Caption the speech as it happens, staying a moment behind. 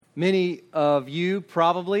Many of you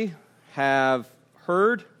probably have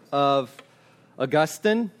heard of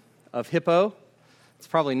Augustine of Hippo. It's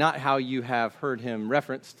probably not how you have heard him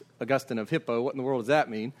referenced, Augustine of Hippo. What in the world does that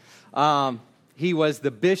mean? He was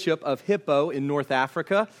the bishop of Hippo in North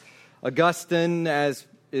Africa. Augustine,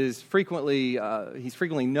 he's frequently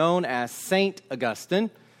known as Saint Augustine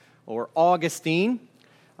or Augustine,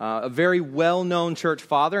 a very well-known church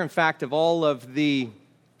father. In fact, of all of the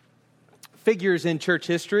figures in church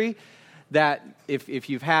history that if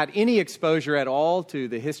you've had any exposure at all to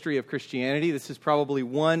the history of Christianity, this is probably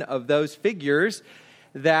one of those figures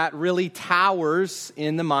that really towers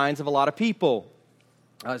in the minds of a lot of people.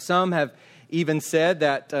 Some have even said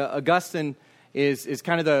that Augustine is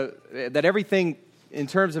kind of that everything in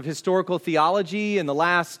terms of historical theology in the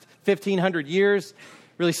last 1,500 years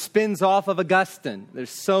really spins off of Augustine. There's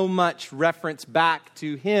so much reference back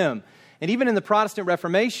to him. And even in the Protestant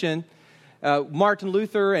Reformation, Martin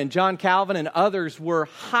Luther and John Calvin and others were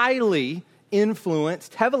heavily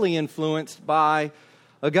influenced by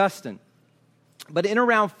Augustine. But in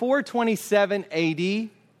around 427 AD,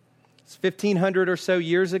 it's 1,500 or so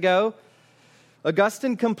years ago,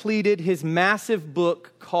 Augustine completed his massive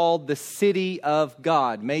book called The City of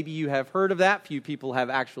God. Maybe you have heard of that. Few people have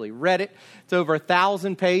actually read it. It's over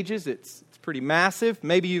 1,000 pages. It's pretty massive.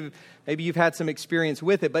 Maybe you've had some experience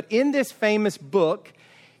with it. But in this famous book,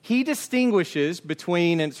 he distinguishes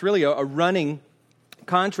between, and it's really a running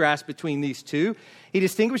contrast between these two, he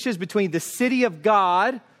distinguishes between the city of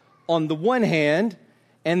God on the one hand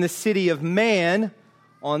and the city of man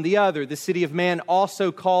on the other. The city of man,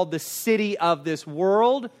 also called the city of this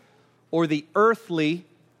world or the earthly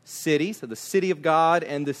city. So the city of God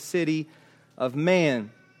and the city of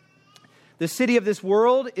man. The city of this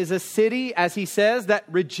world is a city, as he says, that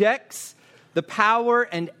rejects the power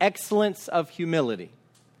and excellence of humility.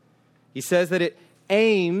 He says that it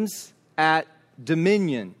aims at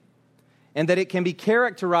dominion and that it can be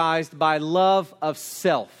characterized by love of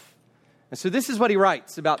self. And so this is what he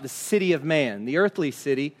writes about the city of man, the earthly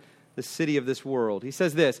city, the city of this world. He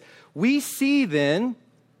says this: "We see then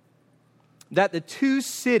that the two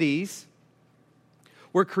cities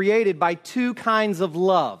were created by two kinds of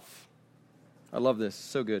love." I love this,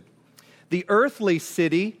 so good. "The earthly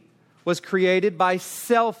city was created by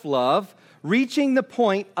self-love, reaching the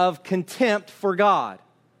point of contempt for God.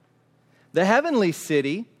 The heavenly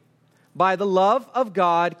city, by the love of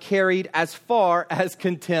God, carried as far as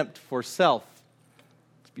contempt for self."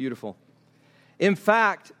 It's beautiful. "In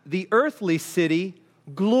fact, the earthly city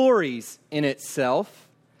glories in itself.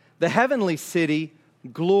 The heavenly city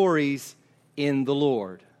glories in the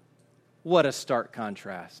Lord." What a stark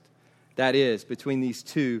contrast that is between these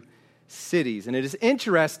two cities. And it is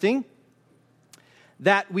interesting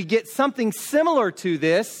that we get something similar to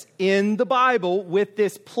this in the Bible with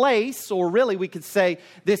this place, or really we could say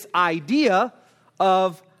this idea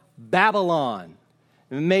of Babylon.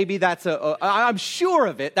 Maybe I'm sure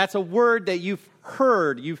of it, that's a word that you've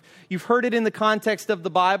heard. You've heard it in the context of the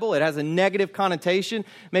Bible. It has a negative connotation.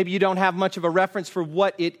 Maybe you don't have much of a reference for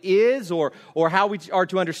what it is or how we are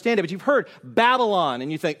to understand it, but you've heard Babylon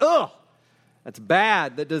and you think, oh, that's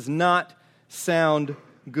bad. That does not sound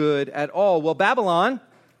good at all. Well, Babylon,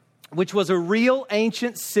 which was a real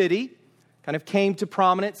ancient city, kind of came to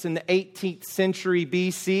prominence in the 18th century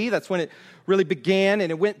BC. That's when it really began,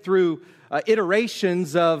 and it went through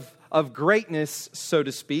iterations of greatness, so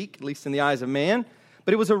to speak, at least in the eyes of man.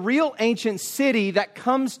 But it was a real ancient city that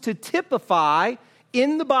comes to typify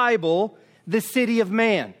in the Bible the city of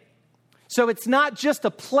man. So it's not just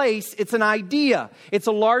a place, it's an idea. It's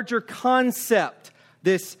a larger concept,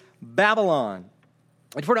 this Babylon.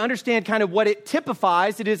 And for to understand kind of what it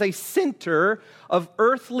typifies, it is a center of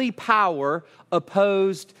earthly power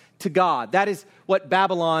opposed to God. That is what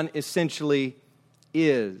Babylon essentially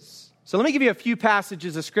is. So let me give you a few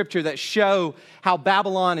passages of Scripture that show how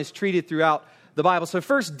Babylon is treated throughout the Bible. So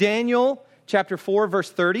first, Daniel chapter 4,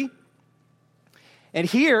 verse 30. And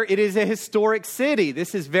here it is a historic city.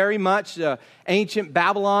 This is very much ancient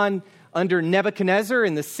Babylon under Nebuchadnezzar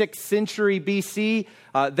in the 6th century BC.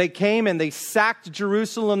 They came and they sacked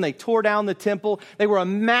Jerusalem. They tore down the temple. They were a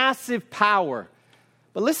massive power.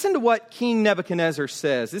 But listen to what King Nebuchadnezzar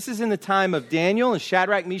says. This is in the time of Daniel and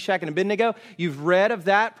Shadrach, Meshach, and Abednego. You've read of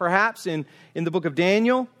that perhaps in the book of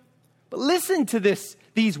Daniel. But listen to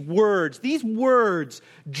these words. These words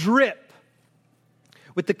drip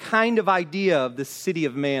with the kind of idea of the city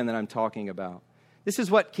of man that I'm talking about. This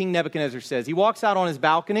is what King Nebuchadnezzar says. He walks out on his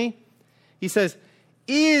balcony. He says,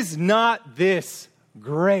 "Is not this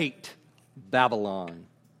great Babylon,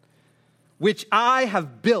 which I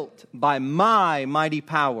have built by my mighty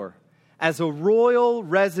power, as a royal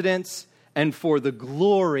residence and for the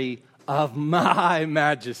glory of my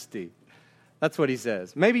majesty. That's what he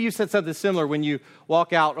says. Maybe you said something similar when you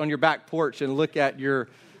walk out on your back porch and look at your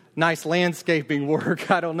nice landscaping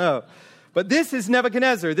work. I don't know. But this is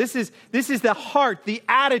Nebuchadnezzar. This is the heart, the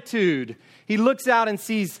attitude. He looks out and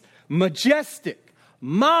sees majestic,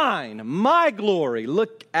 mine, my glory.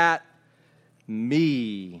 Look at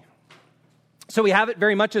me. So we have it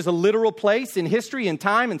very much as a literal place in history and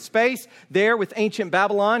time and space there with ancient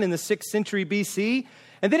Babylon in the 6th century BC.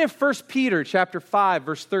 And then in 1 Peter chapter 5,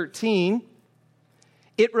 verse 13,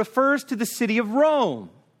 it refers to the city of Rome,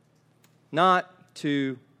 not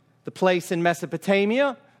to the place in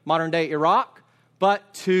Mesopotamia, modern-day Iraq,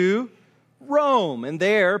 but to Rome. And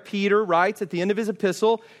there, Peter writes at the end of his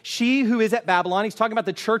epistle, she who is at Babylon, he's talking about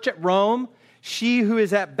the church at Rome, she who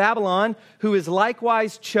is at Babylon, who is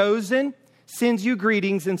likewise chosen, sends you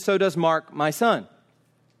greetings, and so does Mark, my son.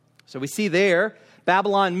 So we see there,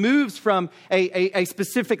 Babylon moves from a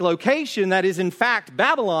specific location that is in fact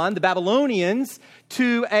Babylon, the Babylonians,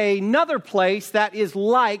 to another place that is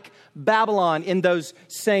like Babylon in those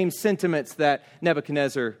same sentiments that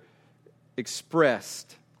Nebuchadnezzar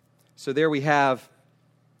expressed. So there we have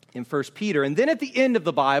in 1 Peter. And then at the end of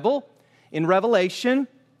the Bible, in Revelation,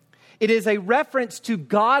 it is a reference to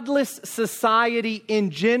godless society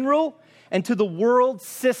in general and to the world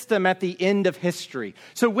system at the end of history.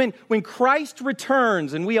 So when Christ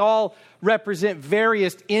returns, and we all represent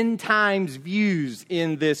various end times views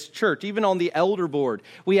in this church, even on the elder board,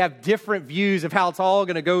 we have different views of how it's all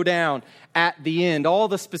going to go down at the end, all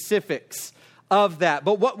the specifics of that.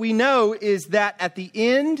 But what we know is that at the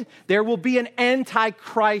end, there will be an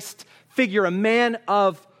antichrist figure, a man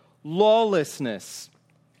of lawlessness.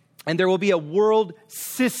 And there will be a world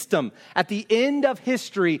system at the end of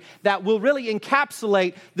history that will really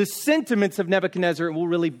encapsulate the sentiments of Nebuchadnezzar. It will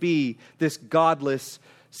really be this godless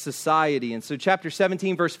society. And so chapter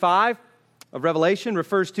 17, verse 5 of Revelation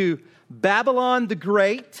refers to Babylon the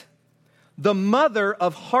Great, the mother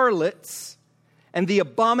of harlots, and the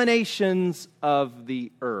abominations of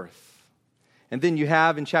the earth. And then you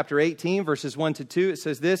have in chapter 18, verses 1 to 2, it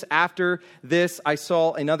says this, after this I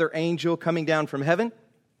saw another angel coming down from heaven,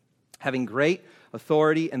 having great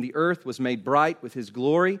authority, and the earth was made bright with his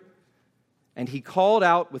glory. And he called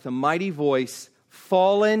out with a mighty voice,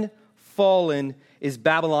 fallen, fallen is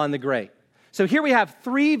Babylon the Great. So here we have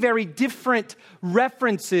three very different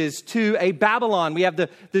references to a Babylon. We have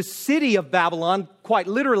the city of Babylon, quite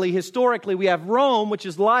literally, historically. We have Rome, which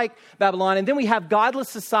is like Babylon. And then we have godless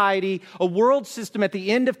society, a world system at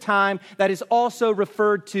the end of time that is also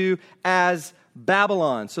referred to as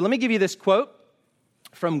Babylon. So let me give you this quote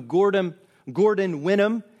from Gordon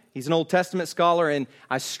Wenham. He's an Old Testament scholar, and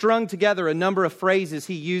I strung together a number of phrases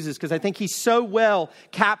he uses because I think he so well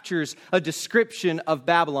captures a description of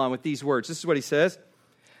Babylon with these words. This is what he says.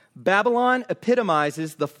 Babylon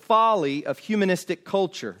epitomizes the folly of humanistic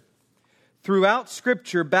culture. Throughout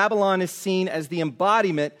Scripture, Babylon is seen as the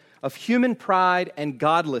embodiment of human pride and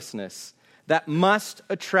godlessness that must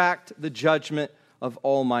attract the judgment of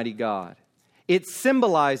Almighty God. It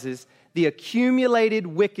symbolizes the accumulated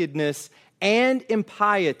wickedness and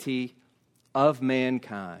impiety of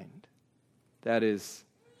mankind. That is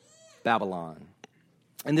Babylon.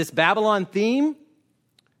 And this Babylon theme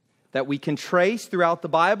that we can trace throughout the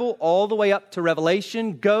Bible all the way up to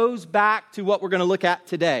Revelation goes back to what we're going to look at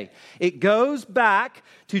today. It goes back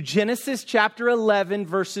to Genesis chapter 11,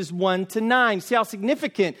 verses 1 to 9. See how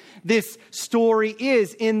significant this story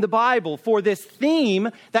is in the Bible for this theme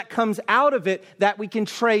that comes out of it that we can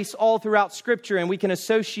trace all throughout Scripture and we can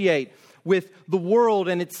associate with the world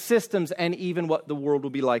and its systems and even what the world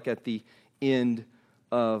will be like at the end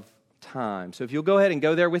of time. So if you'll go ahead and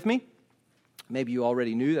go there with me. Maybe you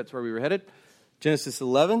already knew that's where we were headed. Genesis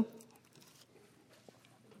 11.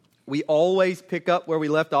 We always pick up where we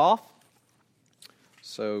left off.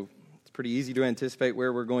 So it's pretty easy to anticipate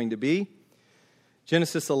where we're going to be.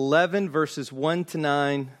 Genesis 11, verses 1 to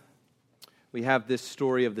 9. We have this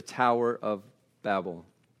story of the Tower of Babel.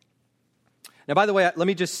 Now, by the way, let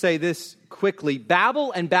me just say this quickly.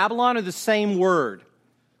 Babel and Babylon are the same word.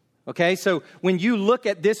 Okay, so when you look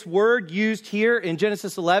at this word used here in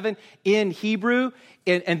Genesis 11 in Hebrew,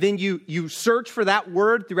 and then you search for that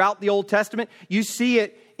word throughout the Old Testament, you see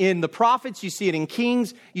it in the prophets, you see it in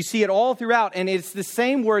Kings, you see it all throughout, and it's the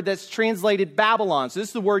same word that's translated Babylon. So this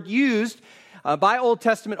is the word used by Old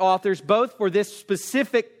Testament authors both for this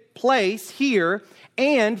specific place here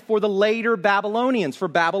and for the later Babylonians, for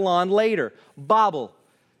Babylon later. Babel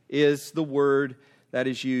is the word that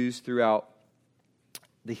is used throughout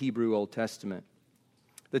the Hebrew Old Testament.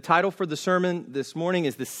 The title for the sermon this morning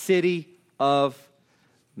is The City of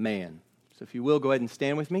Man. So if you will, go ahead and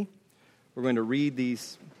stand with me. We're going to read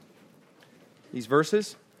these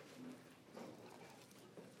verses.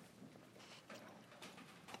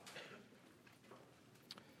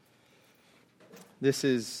 This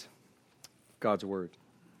is God's Word.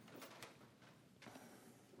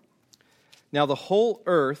 Now the whole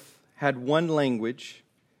earth had one language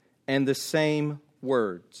and the same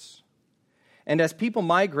words. And as people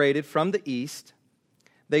migrated from the east,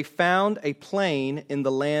 they found a plain in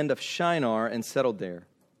the land of Shinar and settled there.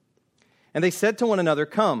 And they said to one another,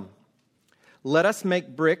 "Come, let us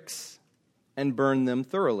make bricks and burn them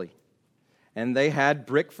thoroughly." And they had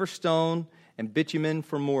brick for stone and bitumen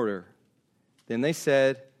for mortar. Then they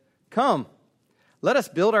said, "Come, let us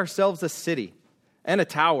build ourselves a city and a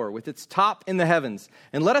tower with its top in the heavens,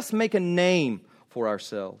 and let us make a name for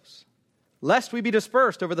ourselves, lest we be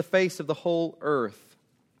dispersed over the face of the whole earth."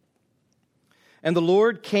 And the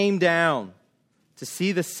Lord came down to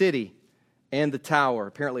see the city and the tower.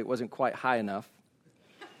 Apparently it wasn't quite high enough.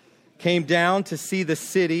 Came down to see the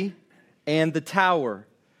city and the tower,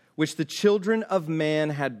 which the children of man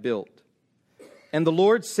had built. And the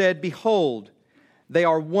Lord said, "Behold, they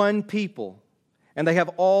are one people, and they have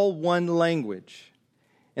all one language.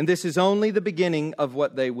 And this is only the beginning of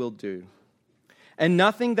what they will do. And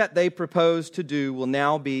nothing that they propose to do will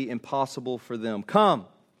now be impossible for them. Come,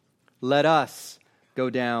 let us go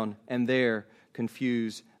down and there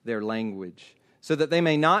confuse their language, so that they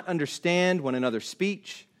may not understand one another's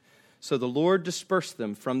speech." So the Lord dispersed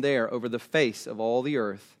them from there over the face of all the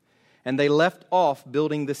earth, and they left off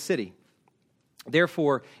building the city.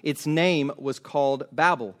 Therefore, its name was called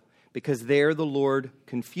Babel, because there the Lord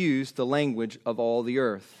confused the language of all the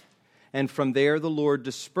earth. And from there the Lord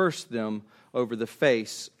dispersed them over the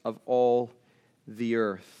face of all the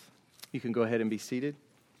earth. You can go ahead and be seated.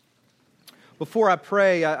 Before I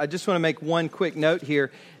pray, I just want to make one quick note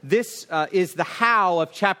here. This is the how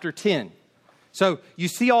of chapter 10. So you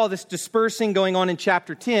see all this dispersing going on in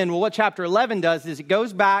chapter 10. Well, what chapter 11 does is it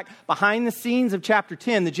goes back behind the scenes of chapter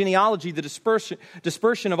 10, the genealogy, the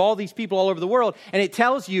dispersion of all these people all over the world, and it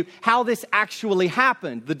tells you how this actually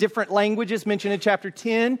happened. The different languages mentioned in chapter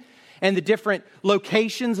 10 and the different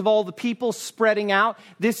locations of all the people spreading out.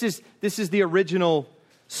 This is the original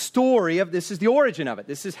story of this is the origin of it.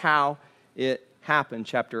 This is how it happened,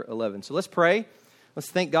 chapter 11. So let's pray. Let's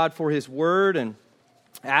thank God for His Word and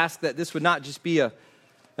ask that this would not just be an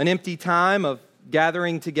empty time of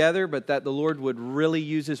gathering together, but that the Lord would really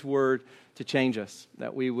use His Word to change us,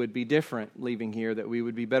 that we would be different leaving here, that we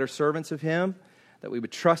would be better servants of Him, that we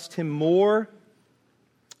would trust Him more,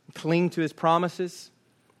 cling to His promises.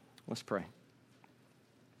 Let's pray.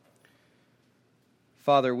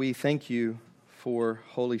 Father, we thank You for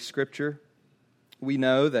Holy Scripture. We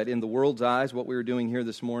know that in the world's eyes, what we're doing here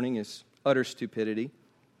this morning is utter stupidity.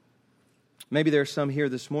 Maybe there are some here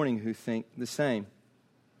this morning who think the same.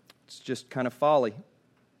 It's just kind of folly,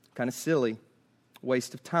 kind of silly,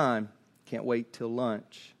 waste of time. Can't wait till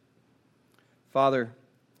lunch. Father,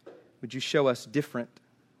 would You show us different?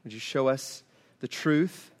 Would You show us the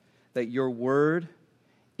truth that Your Word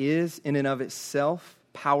is in and of itself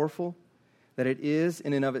powerful, that it is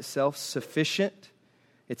in and of itself sufficient,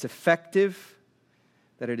 it's effective,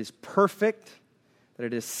 that it is perfect, that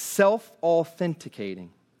it is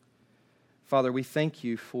self-authenticating. Father, we thank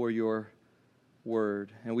You for Your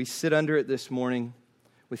Word, and we sit under it this morning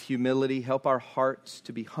with humility. Help our hearts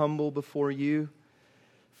to be humble before You.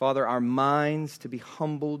 Father, our minds to be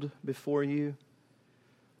humbled before You.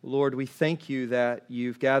 Lord, we thank You that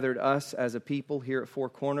You've gathered us as a people here at Four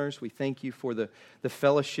Corners. We thank You for the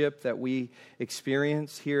fellowship that we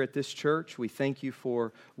experience here at this church. We thank You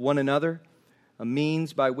for one another, a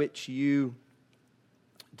means by which You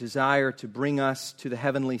desire to bring us to the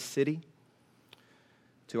heavenly city,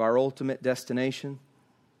 to our ultimate destination.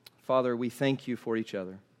 Father, we thank You for each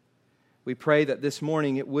other. We pray that this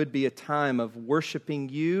morning it would be a time of worshiping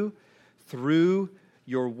You through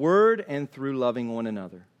Your Word and through loving one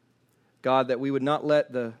another. God, that we would not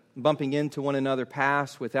let the bumping into one another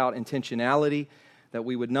pass without intentionality, that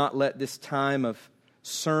we would not let this time of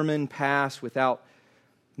sermon pass without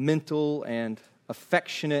mental and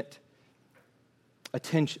affectionate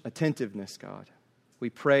attentiveness, God.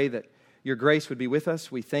 We pray that Your grace would be with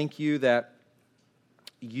us. We thank You that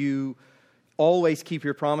You always keep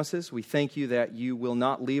Your promises. We thank You that You will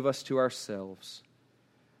not leave us to ourselves.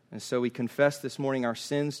 And so we confess this morning our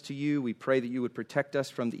sins to You. We pray that You would protect us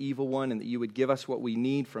from the evil one and that You would give us what we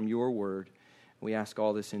need from Your Word. We ask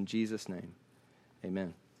all this in Jesus' name.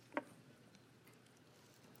 Amen.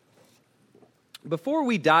 Before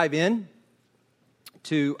we dive in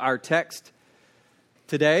to our text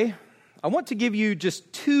today, I want to give you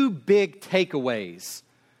just two big takeaways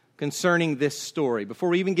concerning this story. Before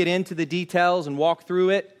we even get into the details and walk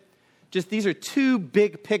through it, just these are two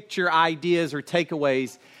big picture ideas or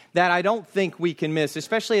takeaways that I don't think we can miss,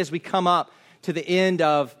 especially as we come up to the end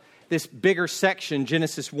of this bigger section,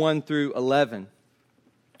 Genesis 1 through 11.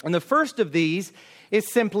 And the first of these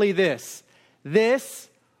is simply this. This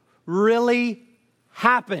really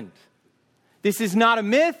happened. This is not a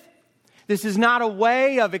myth. This is not a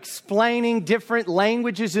way of explaining different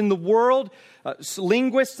languages in the world.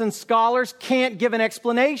 Linguists and scholars can't give an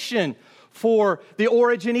explanation for the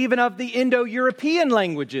origin even of the Indo-European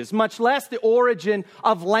languages, much less the origin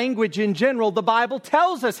of language in general. The Bible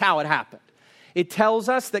tells us how it happened. It tells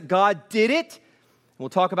us that God did it, and we'll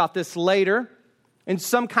talk about this later, in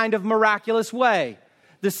some kind of miraculous way.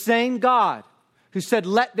 The same God who said,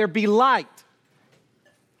 "Let there be light."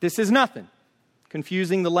 This is nothing.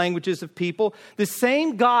 Confusing the languages of people. The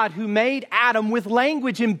same God who made Adam with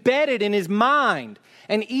language embedded in his mind,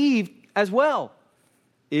 and Eve as well,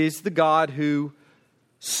 is the God who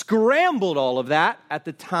scrambled all of that at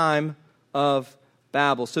the time of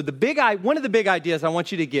Babel. So one of the big ideas I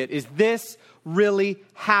want you to get is this really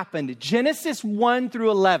happened. Genesis 1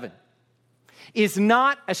 through 11 is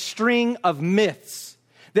not a string of myths.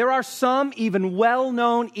 There are some even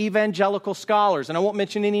well-known evangelical scholars, and I won't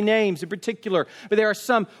mention any names in particular, but there are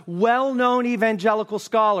some well-known evangelical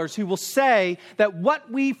scholars who will say that what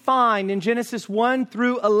we find in Genesis 1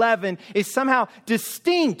 through 11 is somehow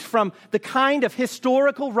distinct from the kind of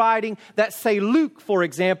historical writing that, say, Luke, for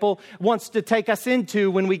example, wants to take us into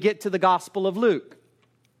when we get to the Gospel of Luke.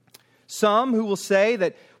 Some who will say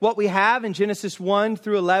that what we have in Genesis 1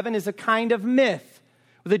 through 11 is a kind of myth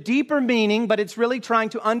with a deeper meaning, but it's really trying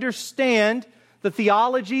to understand the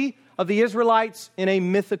theology of the Israelites in a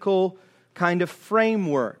mythical kind of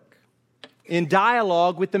framework, in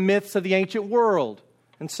dialogue with the myths of the ancient world,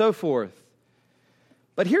 and so forth.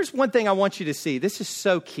 But here's one thing I want you to see. This is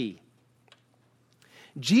so key.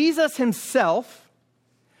 Jesus himself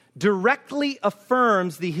directly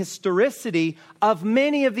affirms the historicity of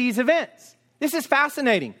many of these events. This is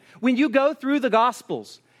fascinating. When you go through the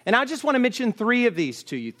Gospels, and I just want to mention three of these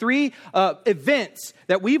to you. Three events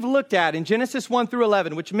that we've looked at in Genesis 1 through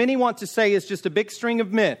 11, which many want to say is just a big string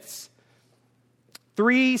of myths.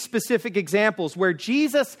 Three specific examples where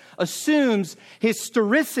Jesus assumes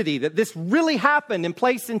historicity, that this really happened in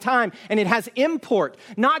place and time, and it has import,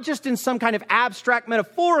 not just in some kind of abstract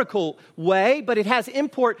metaphorical way, but it has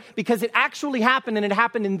import because it actually happened, and it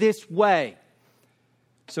happened in this way.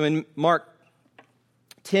 So in Mark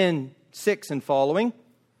 10:6 and following,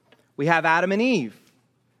 we have Adam and Eve.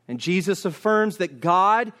 And Jesus affirms that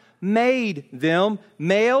God made them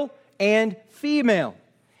male and female.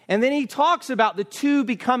 And then he talks about the two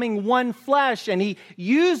becoming one flesh, and he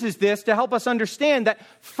uses this to help us understand that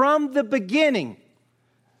from the beginning,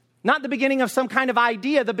 not the beginning of some kind of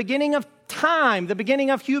idea, the beginning of time, the beginning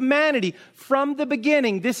of humanity, from the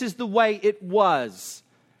beginning, this is the way it was.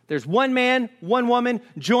 There's one man, one woman,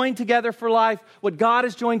 joined together for life. What God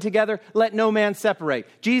has joined together, let no man separate.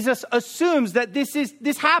 Jesus assumes that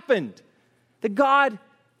this happened. That God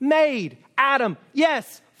made Adam,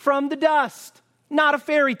 yes, from the dust, not a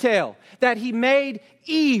fairy tale. That he made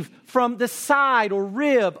Eve from the side or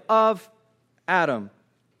rib of Adam.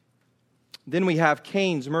 Then we have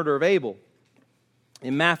Cain's murder of Abel.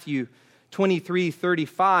 In Matthew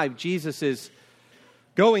 23:35, Jesus is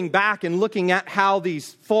going back and looking at how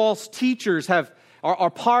these false teachers are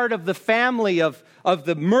part of the family of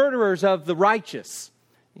the murderers of the righteous.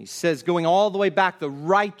 He says, going all the way back, the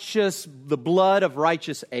blood of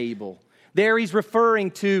righteous Abel. There he's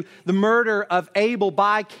referring to the murder of Abel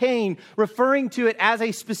by Cain, referring to it as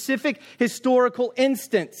a specific historical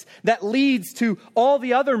instance that leads to all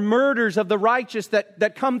the other murders of the righteous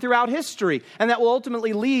that come throughout history, and that will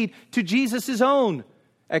ultimately lead to Jesus' own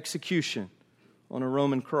execution on a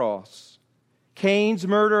Roman cross. Cain's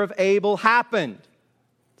murder of Abel happened.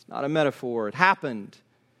 It's not a metaphor. It happened.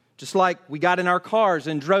 Just like we got in our cars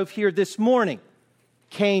and drove here this morning.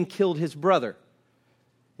 Cain killed his brother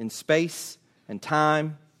in space and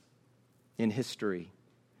time in history.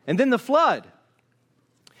 And then the flood.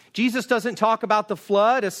 Jesus doesn't talk about the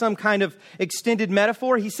flood as some kind of extended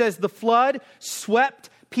metaphor. He says the flood swept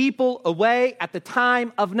people away at the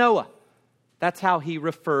time of Noah. That's how he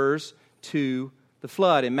refers to the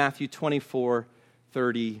flood in Matthew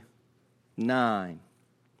 24:39.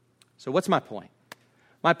 So what's my point?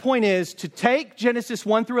 My point is to take Genesis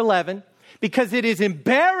 1 through 11 because it is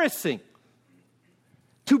embarrassing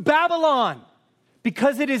to Babylon,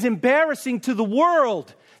 because it is embarrassing to the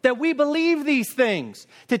world that we believe these things.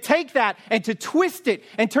 To take that and to twist it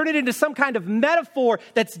and turn it into some kind of metaphor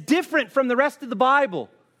that's different from the rest of the Bible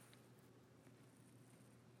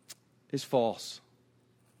is false.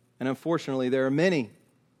 And unfortunately, there are many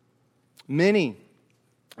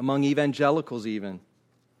among evangelicals even,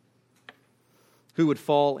 who would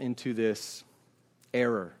fall into this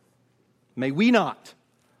error. May we not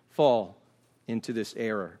fall into this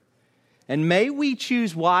error. And may we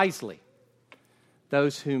choose wisely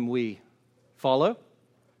those whom we follow,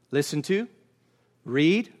 listen to,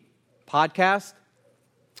 read, podcast,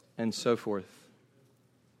 and so forth.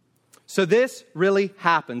 So this really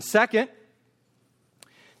happened. Second,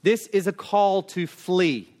 this is a call to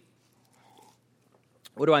flee.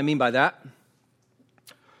 What do I mean by that?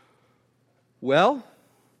 Well,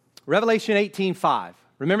 Revelation 18:5.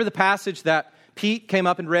 Remember the passage that Pete came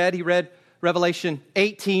up and read? He read Revelation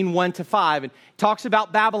 18, 1-5, and talks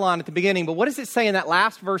about Babylon at the beginning. But what does it say in that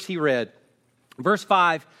last verse he read? Verse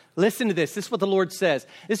 5, listen to this. This is what the Lord says.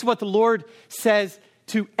 This is what the Lord says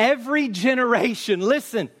to every generation.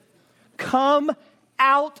 Listen, come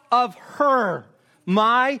out of her,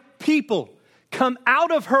 my people. Come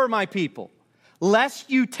out of her, my people, lest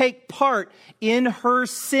you take part in her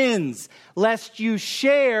sins, lest you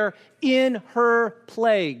share in her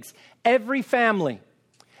plagues. Every family,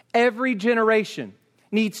 every generation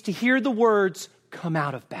needs to hear the words, come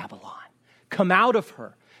out of Babylon. Come out of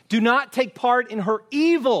her. Do not take part in her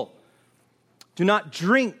evil. Do not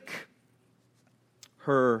drink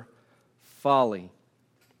her folly.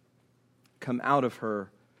 Come out of her,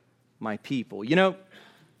 my people. You know,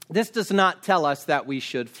 this does not tell us that we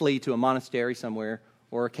should flee to a monastery somewhere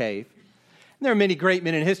or a cave. And there are many great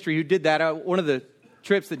men in history who did that. One of the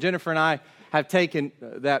trips that Jennifer and I have taken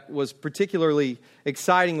that was particularly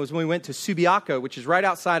exciting was when we went to Subiaco, which is right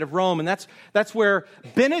outside of Rome. And that's where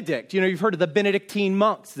Benedict, you've heard of the Benedictine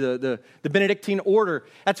monks, the Benedictine order.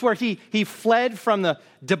 That's where he fled from the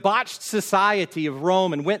debauched society of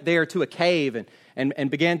Rome and went there to a cave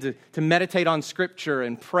and began to meditate on Scripture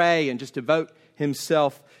and pray and just devote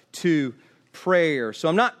himself to prayer. So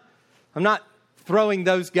I'm not throwing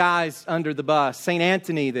those guys under the bus. St.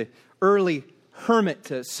 Anthony, the early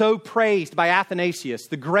hermit, so praised by Athanasius,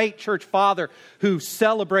 the great church father who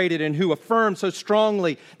celebrated and who affirmed so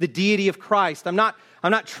strongly the deity of Christ. I'm not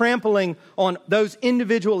trampling on those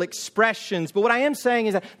individual expressions, but what I am saying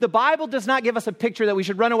is that the Bible does not give us a picture that we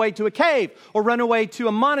should run away to a cave or run away to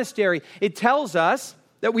a monastery. It tells us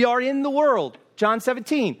that we are in the world. John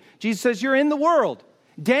 17, Jesus says, you're in the world.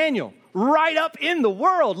 Daniel, right up in the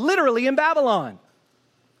world, literally in Babylon.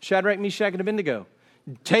 Shadrach, Meshach, and Abednego,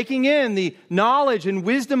 taking in the knowledge and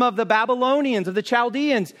wisdom of the Babylonians, of the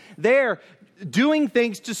Chaldeans. They're doing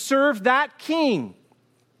things to serve that king,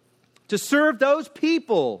 to serve those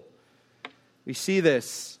people. We see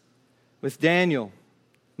this with Daniel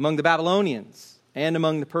among the Babylonians and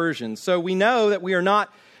among the Persians. So we know that we are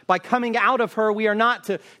not, by coming out of her, we are not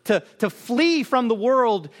to flee from the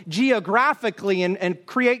world geographically and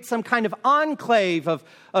create some kind of enclave of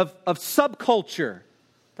subculture.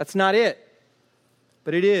 That's not it.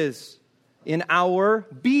 But it is in our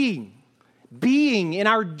being, in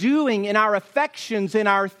our doing, in our affections, in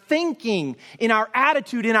our thinking, in our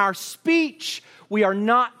attitude, in our speech. We are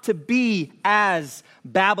not to be as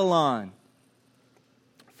Babylon.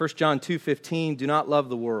 1 John 2:15, do not love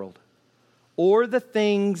the world or the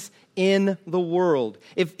things in the world.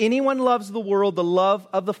 If anyone loves the world, the love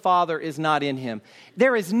of the Father is not in him.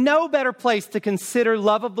 There is no better place to consider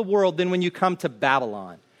love of the world than when you come to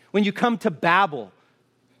Babylon, when you come to Babel.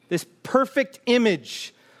 This perfect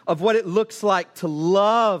image of what it looks like to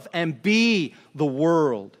love and be the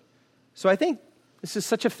world. So I think this is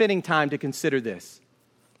such a fitting time to consider this.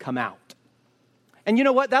 Come out. And you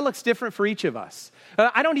know what? That looks different for each of us.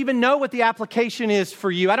 I don't even know what the application is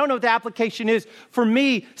for you. I don't know what the application is for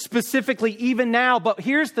me specifically even now. But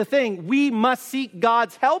here's the thing. We must seek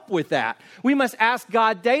God's help with that. We must ask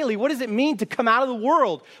God daily, what does it mean to come out of the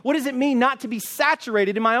world? What does it mean not to be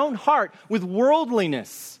saturated in my own heart with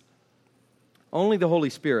worldliness? Only the Holy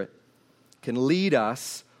Spirit can lead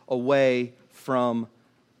us away from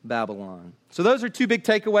Babylon. So those are two big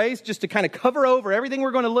takeaways, just to kind of cover over everything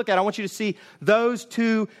we're going to look at. I want you to see those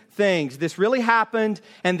two things. This really happened,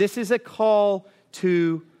 and this is a call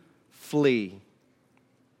to flee.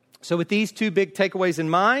 So with these two big takeaways in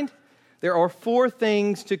mind, there are four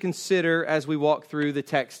things to consider as we walk through the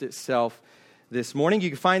text itself this morning. You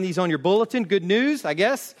can find these on your bulletin. Good news, I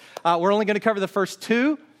guess. We're only going to cover the first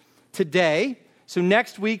two today. So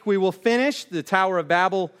next week we will finish the Tower of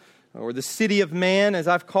Babel, or the city of man, as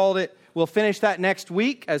I've called it. We'll finish that next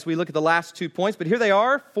week as we look at the last 2 points. But here they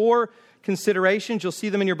are, four considerations. You'll see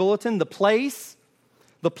them in your bulletin. The place,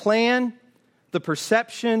 the plan, the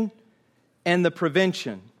perception, and the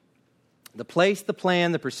prevention. The place, the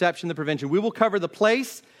plan, the perception, the prevention. We will cover the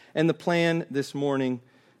place and the plan this morning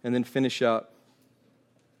and then finish up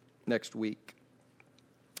next week.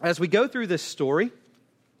 As we go through this story,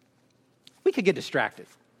 we could get distracted.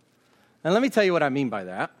 And let me tell you what I mean by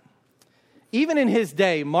that. Even in his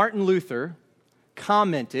day, Martin Luther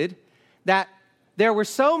commented that there were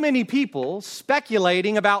so many people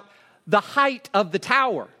speculating about the height of the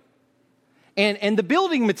tower and the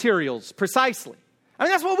building materials precisely. I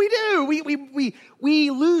mean, that's what we do. We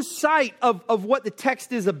lose sight of what the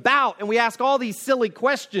text is about, and we ask all these silly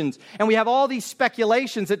questions, and we have all these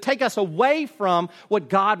speculations that take us away from what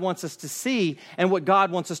God wants us to see and what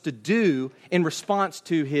God wants us to do in response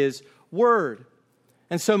to His Word.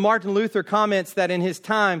 And so Martin Luther comments that in his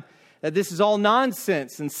time, that this is all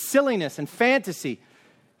nonsense and silliness and fantasy,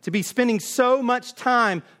 to be spending so much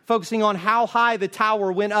time focusing on how high the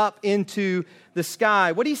tower went up into the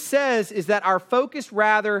sky. What he says is that our focus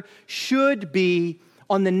rather should be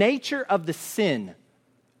on the nature of the sin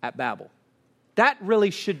at Babel. That really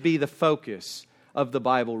should be the focus of the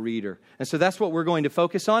Bible reader. And so that's what we're going to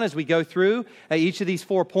focus on as we go through each of these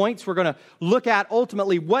 4 points. We're going to look at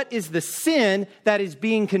ultimately what is the sin that is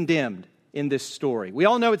being condemned in this story. We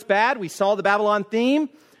all know it's bad. We saw the Babylon theme.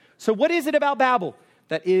 So what is it about Babel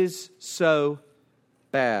that is so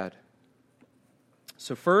bad?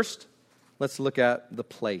 So first, let's look at the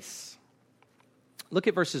place. Look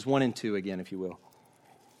at verses 1 and 2 again, if you will.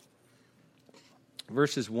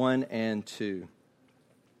 Verses 1 and 2.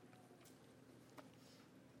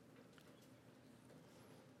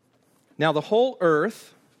 Now the whole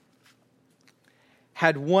earth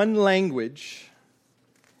had one language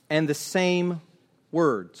and the same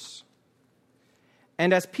words.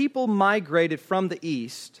 And as people migrated from the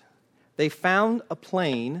east, they found a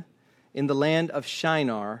plain in the land of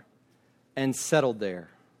Shinar and settled there.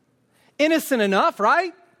 Innocent enough,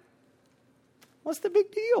 right? What's the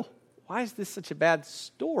big deal? Why is this such a bad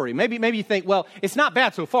story? Maybe you think, well, it's not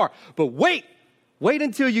bad so far, but wait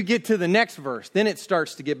until you get to the next verse. Then it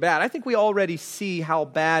starts to get bad. I think we already see how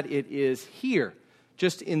bad it is here,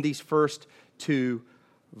 just in these first 2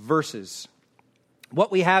 verses.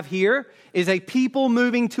 What we have here is a people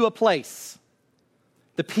moving to a place.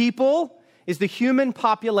 The people is the human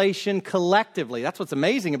population collectively. That's what's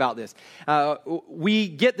amazing about this. We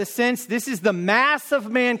get the sense this is the mass of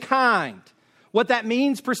mankind. What that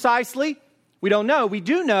means precisely, we don't know. We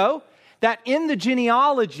do know that in the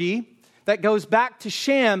genealogy that goes back to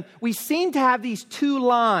Shem, we seem to have these 2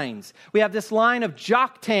 lines. We have this line of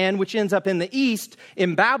Joktan, which ends up in the east,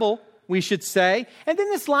 in Babel, we should say. And then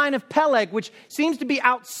this line of Peleg, which seems to be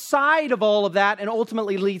outside of all of that and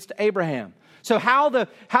ultimately leads to Abraham. So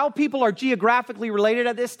how people are geographically related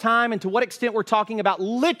at this time and to what extent we're talking about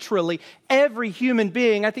literally every human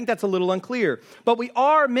being, I think that's a little unclear. But we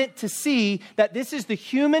are meant to see that this is the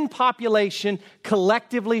human population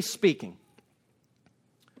collectively speaking,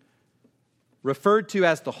 referred to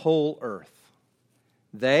as the whole earth.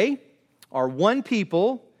 They are one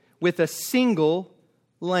people with a single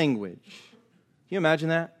language. Can you imagine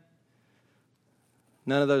that?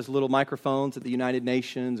 None of those little microphones at the United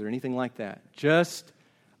Nations or anything like that. Just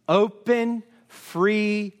open,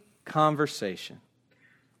 free conversation.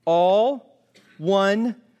 All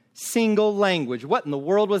one single language. What in the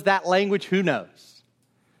world was that language? Who knows?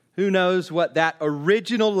 Who knows what that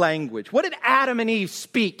original language? What did Adam and Eve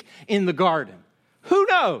speak in the garden? Who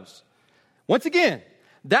knows? Once again,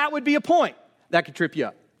 that would be a point that could trip you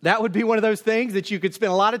up. That would be one of those things that you could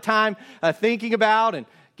spend a lot of time thinking about and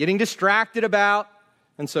getting distracted about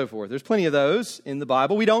and so forth. There's plenty of those in the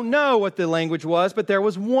Bible. We don't know what the language was, but there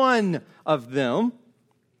was one of them.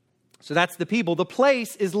 So that's the people. The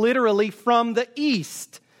place is literally from the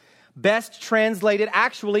east. Best translated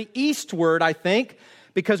actually eastward, I think,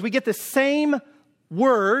 because we get the same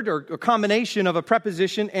word or combination of a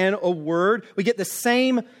preposition and a word. We get the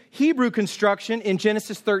same Hebrew construction in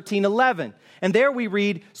Genesis 13:11. And there we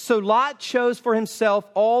read, so Lot chose for himself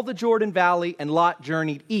all the Jordan Valley, and Lot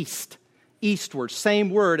journeyed eastward.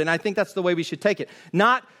 Same word, and I think that's the way we should take it.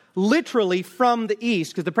 Not literally from the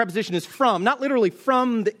east, because the preposition is from, not literally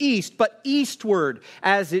from the east, but eastward,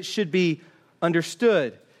 as it should be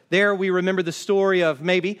understood. There we remember the story of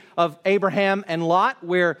Abraham and Lot,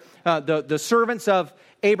 where the servants of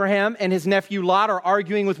Abraham and his nephew Lot are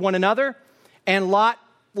arguing with one another, and Lot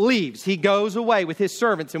leaves. He goes away with his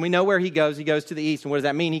servants, and we know where he goes. He goes to the east, and what does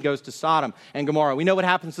that mean? He goes to Sodom and Gomorrah. We know what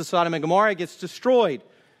happens to Sodom and Gomorrah. It gets destroyed.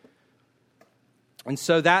 And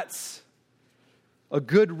so that's a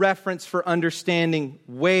good reference for understanding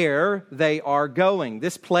where they are going.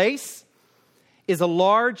 This place is a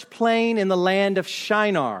large plain in the land of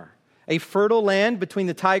Shinar, a fertile land between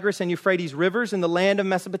the Tigris and Euphrates rivers in the land of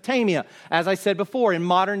Mesopotamia, as I said before, in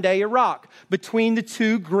modern-day Iraq, between the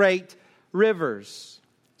two great rivers.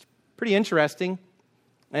 It's pretty interesting,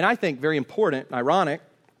 and I think very important, ironic,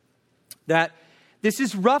 that this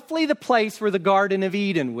is roughly the place where the Garden of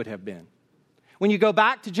Eden would have been. When you go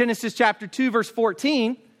back to Genesis chapter 2, verse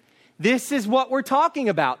 14, this is what we're talking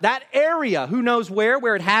about. That area, who knows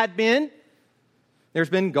where it had been. There's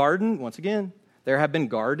been garden, once again, there have been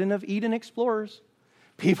Garden of Eden explorers.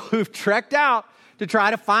 People who've trekked out to try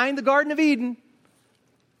to find the Garden of Eden.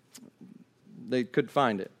 They could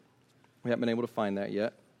find it. We haven't been able to find that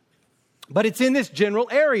yet. But it's in this general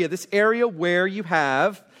area, this area where you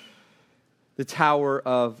have the Tower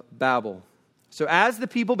of Babel. So as the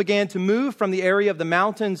people began to move from the area of the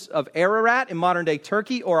mountains of Ararat in modern-day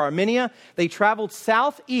Turkey or Armenia, they traveled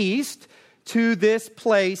southeast to this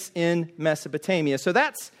place in Mesopotamia. So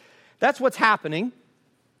that's what's happening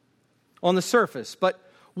on the surface. But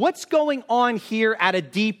what's going on here at a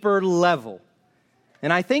deeper level?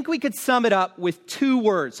 And I think we could sum it up with two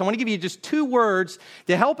words. So I want to give you just two words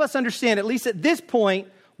to help us understand, at least at this point,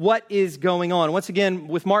 what is going on. Once again,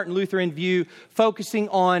 with Martin Luther in view, focusing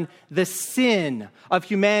on the sin of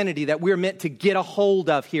humanity that we're meant to get a hold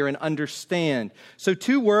of here and understand. So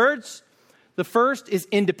two words. The first is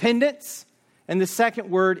independence, and the second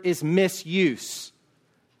word is misuse.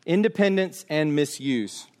 Independence and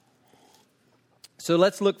misuse. So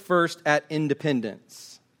let's look first at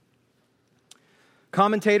independence.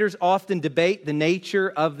 Commentators often debate the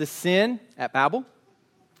nature of the sin at Babel.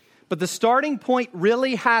 But the starting point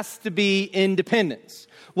really has to be independence.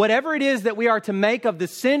 Whatever it is that we are to make of the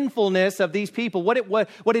sinfulness of these people, what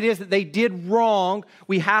it is that they did wrong,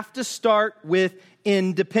 we have to start with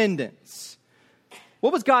independence.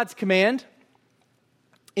 What was God's command?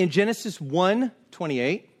 In Genesis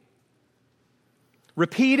 1:28,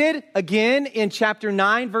 repeated again in chapter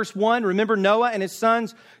 9, verse 1. Remember, Noah and his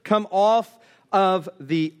sons come off of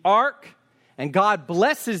the ark. And God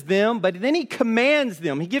blesses them, but then he commands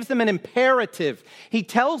them. He gives them an imperative. He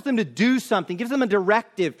tells them to do something, gives them a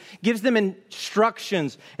directive, gives them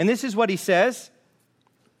instructions. And this is what he says: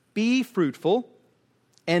 be fruitful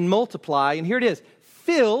and multiply. And here it is: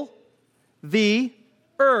 fill the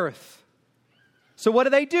earth. So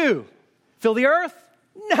what do? Fill the earth?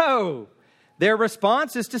 No. Their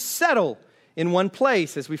response is to settle in one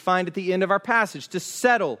place, as we find at the end of our passage, to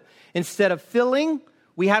settle. Instead of filling,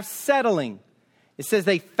 we have settling. It says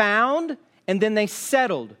they found and then they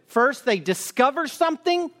settled. First, they discover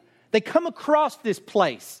something. They come across this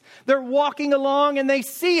place. They're walking along and they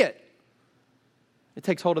see it. It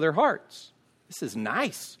takes hold of their hearts. This is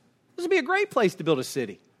nice. This would be a great place to build a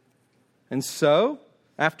city. And so,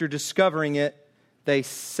 after discovering it, they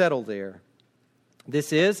settle there.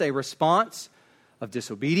 This is a response of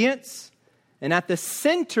disobedience. And at the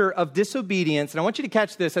center of disobedience, and I want you to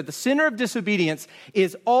catch this, at the center of disobedience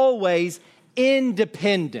is always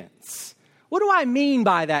independence. What do I mean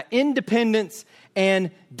by that? Independence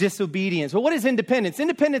and disobedience. Well, what is independence?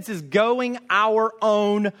 Independence is going our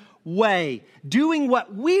own way, doing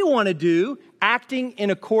what we want to do, acting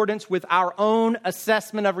in accordance with our own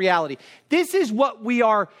assessment of reality. This is what we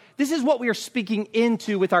are speaking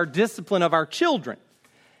into with our discipline of our children.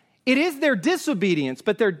 It is their disobedience,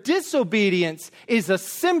 but their disobedience is a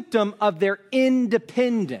symptom of their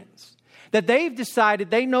independence. That they've decided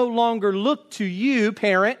they no longer look to you,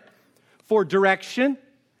 parent, for direction.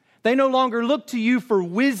 They no longer look to you for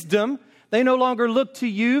wisdom. They no longer look to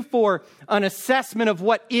you for an assessment of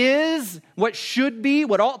what is, what should be,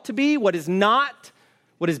 what ought to be, what is not,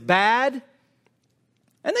 what is bad.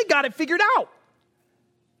 And they got it figured out.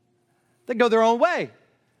 They go their own way.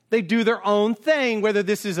 They do their own thing, whether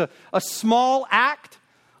this is a small act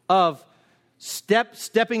of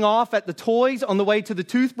stepping off at the toys on the way to the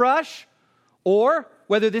toothbrush, or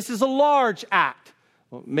whether this is a large act,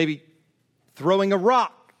 maybe throwing a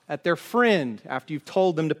rock at their friend after you've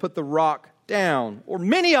told them to put the rock down, or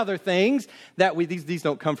many other things that these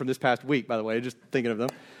don't come from this past week, by the way, just thinking of them.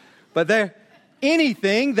 But they're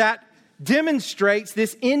anything that demonstrates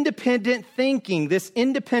this independent thinking, this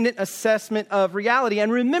independent assessment of reality.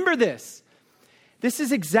 And remember this. This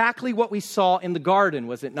is exactly what we saw in the garden,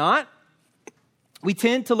 was it not? We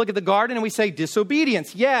tend to look at the garden and we say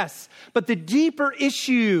disobedience, yes. But the deeper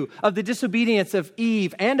issue of the disobedience of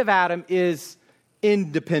Eve and of Adam is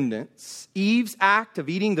independence. Eve's act of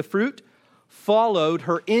eating the fruit followed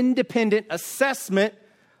her independent assessment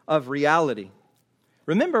of reality.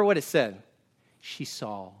 Remember what it said. She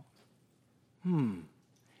saw.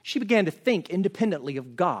 She began to think independently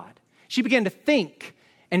of God. She began to think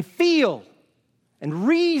and feel and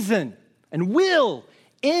reason and will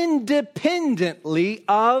independently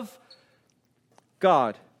of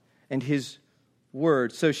God and His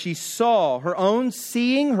Word. So she saw her own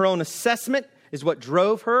seeing, her own assessment is what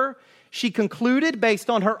drove her. She concluded based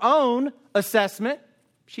on her own assessment,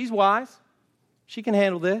 she's wise. She can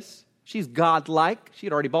handle this. She's godlike. She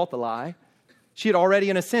had already bought the lie. She had already,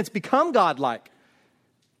 in a sense, become godlike.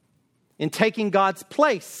 In taking God's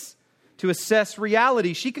place to assess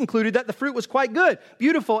reality, she concluded that the fruit was quite good,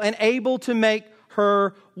 beautiful, and able to make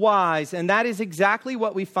her wise. And that is exactly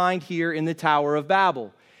what we find here in the Tower of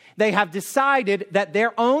Babel. They have decided that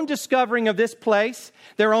their own discovering of this place,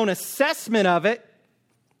 their own assessment of it,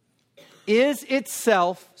 is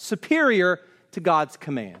itself superior to God's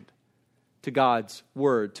command, to God's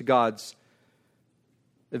word, to God's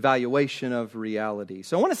evaluation of reality.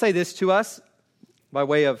 So I want to say this to us by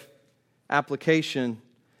way of application.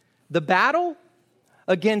 The battle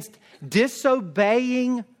against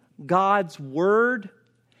disobeying God's word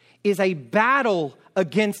is a battle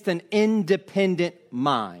against an independent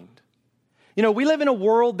mind. You know, we live in a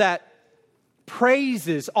world that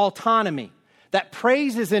praises autonomy, that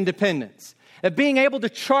praises independence, that being able to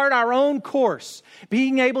chart our own course,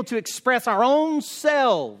 being able to express our own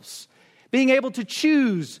selves, being able to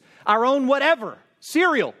choose our own whatever,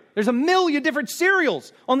 cereal. There's a million different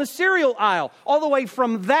cereals on the cereal aisle, all the way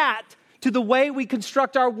from that to the way we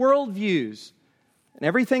construct our worldviews and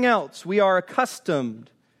everything else. We are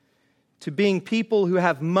accustomed to being people who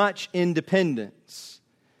have much independence.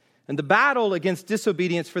 And the battle against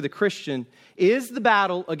disobedience for the Christian is the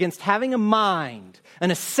battle against having a mind,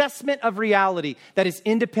 an assessment of reality that is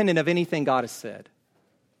independent of anything God has said,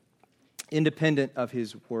 independent of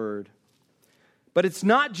His word. But it's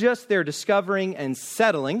not just their discovering and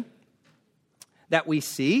settling that we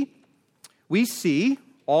see. We see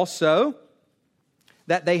also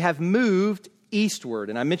that they have moved eastward.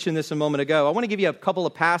 And I mentioned this a moment ago. I want to give you a couple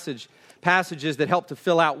of passages that help to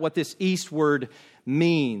fill out what this eastward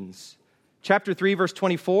means. Chapter 3, verse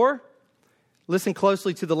 24. Listen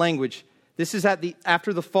closely to the language. This is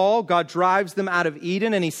after the fall. God drives them out of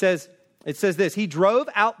Eden, and it says this: He drove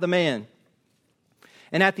out the man.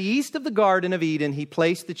 And at the east of the Garden of Eden, He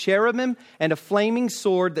placed the cherubim and a flaming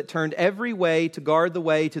sword that turned every way to guard the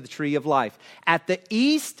way to the tree of life. At the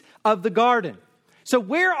east of the garden. So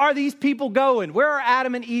where are these people going? Where are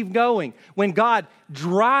Adam and Eve going when God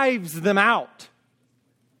drives them out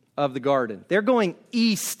of the garden? They're going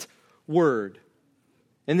eastward.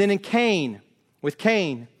 And then with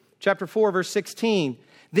Cain, chapter 4, verse 16,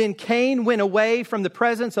 then Cain went away from the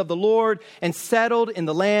presence of the Lord and settled in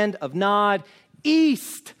the land of Nod,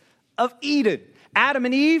 east of Eden. Adam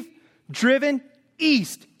and Eve driven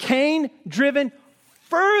east. Cain driven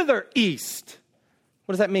further east.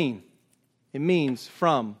 What does that mean? It means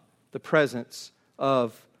from the presence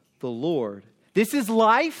of the Lord. This is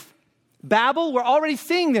life. Babel, we're already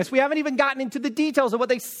seeing this. We haven't even gotten into the details of what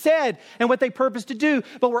they said and what they purposed to do,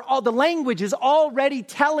 but the language is already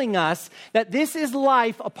telling us that this is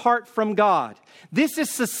life apart from God. This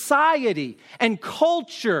is society and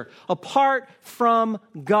culture apart from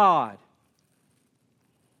God.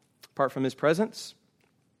 Apart from His presence,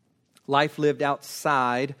 life lived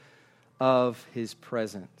outside of His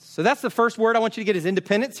presence. So that's the first word I want you to get, is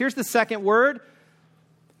independence. Here's the second word: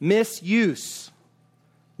 misuse.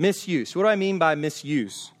 Misuse. What do I mean by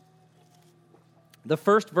misuse? The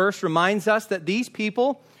first verse reminds us that these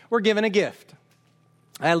people were given a gift.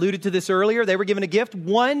 I alluded to this earlier. They were given a gift,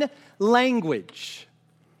 one language.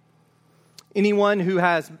 Anyone who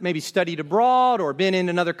has maybe studied abroad or been in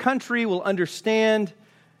another country will understand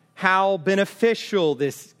how beneficial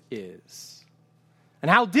this is. And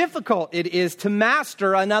how difficult it is to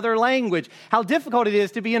master another language. How difficult it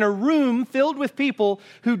is to be in a room filled with people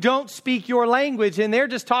who don't speak your language and they're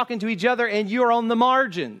just talking to each other and you're on the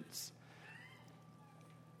margins.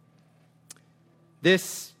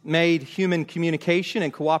 This made human communication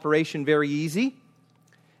and cooperation very easy.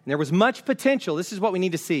 And there was much potential. This is what we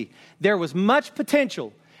need to see. There was much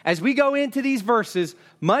potential. As we go into these verses,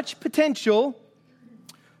 much potential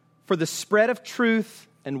for the spread of truth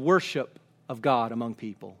and worship of God among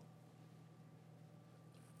people.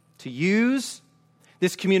 To use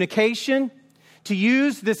this communication, to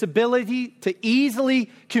use this ability to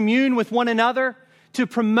easily commune with one another, to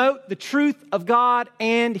promote the truth of God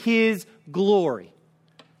and His glory.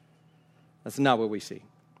 That's not what we see.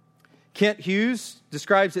 Kent Hughes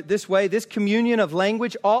describes it this way: this communion of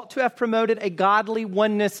language ought to have promoted a godly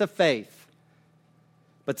oneness of faith.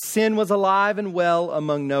 But sin was alive and well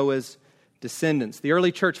among Noah's descendants. The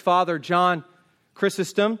early church father, John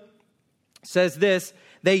Chrysostom says this: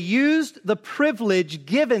 they used the privilege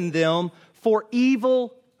given them for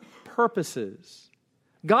evil purposes.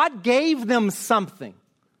 God gave them something.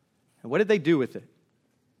 And what did they do with it?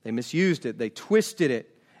 They misused it. They twisted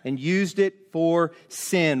it and used it for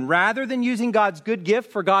sin. Rather than using God's good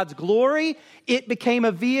gift for God's glory, it became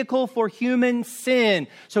a vehicle for human sin.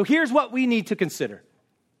 So here's what we need to consider.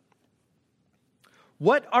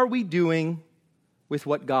 What are we doing with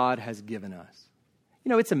what God has given us? You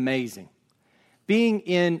know, it's amazing. Being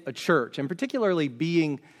in a church, and particularly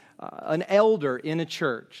being an elder in a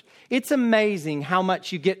church, it's amazing how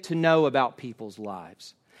much you get to know about people's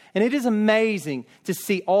lives. And it is amazing to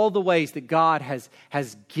see all the ways that God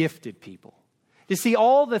has gifted people. To see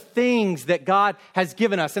all the things that God has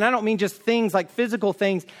given us. And I don't mean just things like physical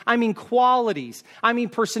things. I mean qualities. I mean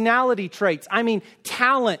personality traits. I mean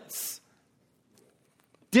talents,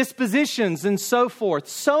 dispositions, and so forth.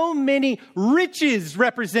 So many riches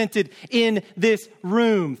represented in this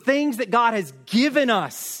room. Things that God has given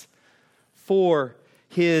us for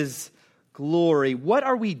His glory. What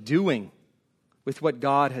are we doing with what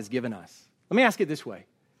God has given us? Let me ask it this way.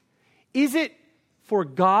 Is it for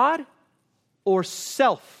God or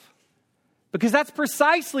self? Because that's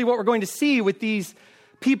precisely what we're going to see with these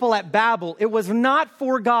people at Babel. It was not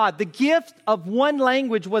for God. The gift of one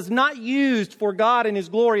language was not used for God and His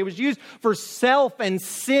glory. It was used for self and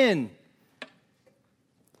sin.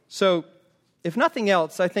 So, if nothing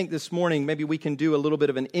else, I think this morning maybe we can do a little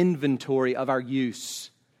bit of an inventory of our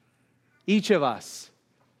use. Each of us.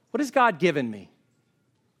 What has God given me?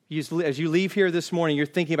 As you leave here this morning, you're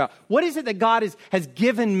thinking about, what is it that God has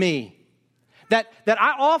given me? That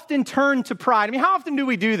I often turn to pride. I mean, how often do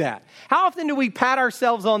we do that? How often do we pat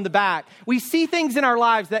ourselves on the back? We see things in our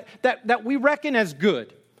lives that we reckon as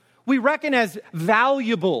good. We reckon as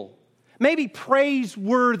valuable. Maybe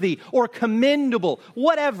praiseworthy or commendable.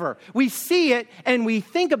 Whatever. We see it and we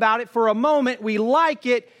think about it for a moment. We like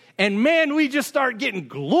it. And man, we just start getting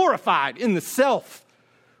glorified in the self.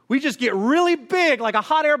 We just get really big, like a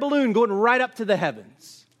hot air balloon going right up to the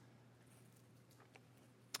heavens.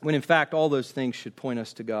 When in fact, all those things should point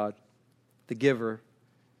us to God, the giver,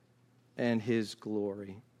 and His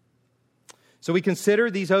glory. So we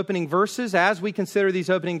consider these opening verses. As we consider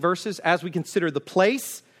the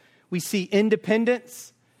place, we see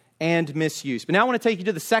independence and misuse. But now I want to take you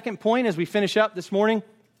to the second point as we finish up this morning.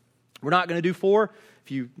 We're not going to do 4.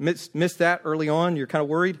 If you missed that early on, you're kind of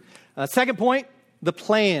worried. Second point, the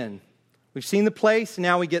plan. We've seen the place,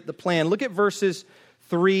 now we get the plan. Look at verses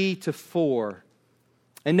 3 to 4.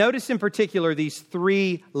 And notice in particular these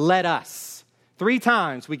 3 let us. 3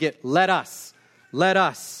 times we get let us, let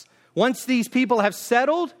us. Once these people have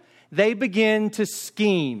settled, they begin to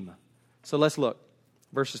scheme. So let's look.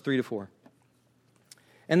 Verses 3 to 4.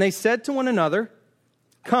 And they said to one another,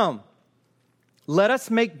 "Come, let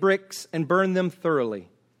us make bricks and burn them thoroughly."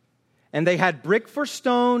 And they had brick for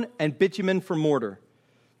stone and bitumen for mortar.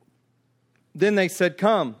 Then they said,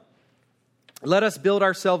 "Come, let us build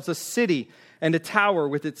ourselves a city and a tower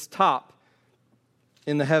with its top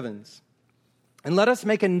in the heavens. And let us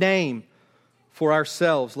make a name for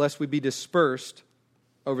ourselves, lest we be dispersed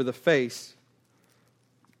over the face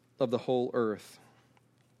of the whole earth."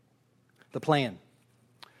 The plan.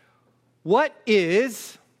 What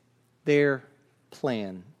is their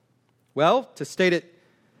plan? Well, to state it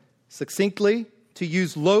succinctly, to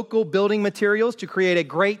use local building materials to create a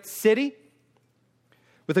great city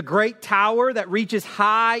with a great tower that reaches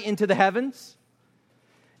high into the heavens.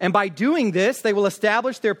 And by doing this, they will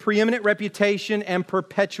establish their preeminent reputation and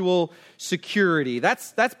perpetual security.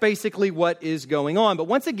 That's basically what is going on. But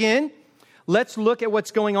once again, let's look at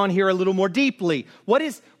what's going on here a little more deeply. What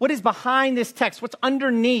is behind this text? What's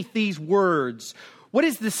underneath these words? What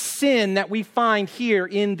is the sin that we find here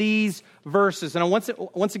in these verses? And once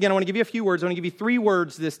again, I want to give you a few words. I want to give you 3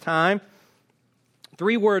 words this time.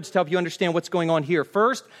 3 words to help you understand what's going on here.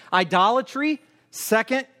 First, idolatry.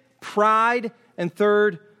 Second, pride. And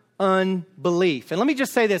third, unbelief. And let me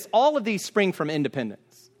just say this. All of these spring from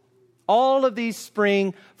independence. All of these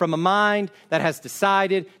spring from a mind that has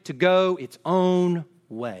decided to go its own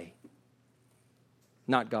way.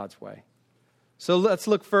 Not God's way. So let's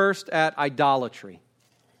look first at idolatry.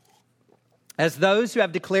 As those who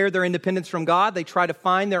have declared their independence from God, they try to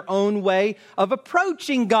find their own way of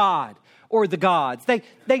approaching God or the gods. They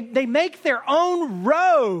make their own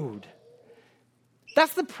road.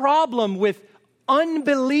 That's the problem with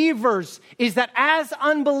unbelievers, is that as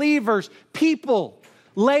unbelievers, people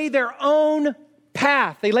lay their own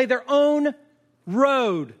path. They lay their own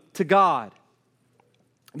road to God.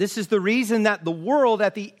 This is the reason that the world,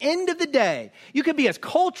 at the end of the day, you could be as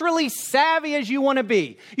culturally savvy as you want to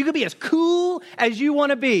be. You could be as cool as you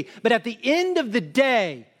want to be. But at the end of the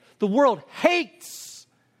day, the world hates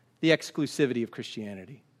the exclusivity of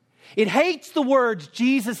Christianity. It hates the words,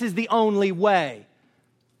 Jesus is the only way.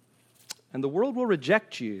 And the world will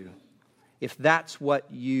reject you if that's what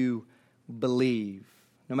you believe.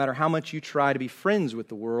 No matter how much you try to be friends with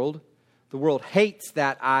the world hates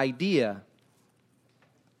that idea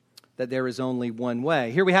that there is only one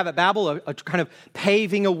way. Here we have at Babel a kind of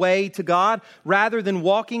paving a way to God. Rather than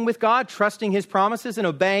walking with God, trusting His promises and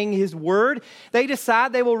obeying His word, they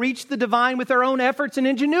decide they will reach the divine with their own efforts and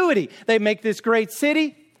ingenuity. They make this great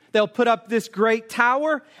city. They'll put up this great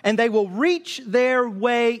tower, and they will reach their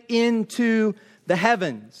way into the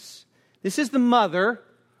heavens. This is the mother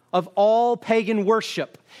of all pagan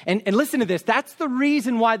worship. And listen to this. That's the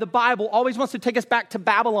reason why the Bible always wants to take us back to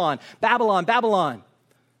Babylon. Babylon.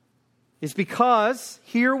 It's because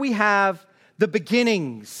here we have the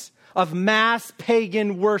beginnings of mass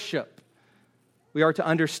pagan worship. We are to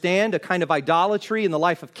understand a kind of idolatry in the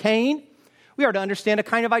life of Cain. We are to understand a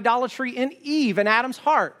kind of idolatry in Eve and Adam's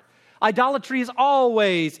heart. Idolatry is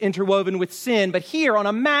always interwoven with sin, but here on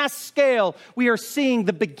a mass scale, we are seeing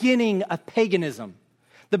the beginning of paganism,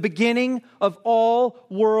 the beginning of all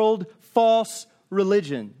world false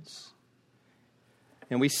religions.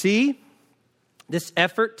 And we see this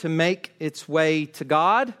effort to make its way to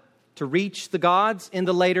God, to reach the gods in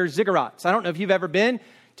the later ziggurats. I don't know if you've ever been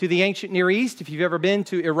to the ancient Near East, if you've ever been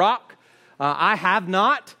to Iraq. I have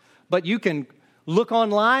not, but you can look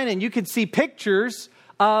online and you can see pictures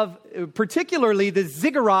of particularly the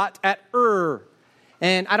ziggurat at Ur.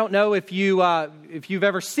 And I don't know if you've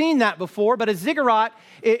ever seen that before, but a ziggurat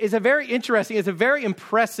is a very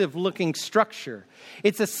impressive looking structure.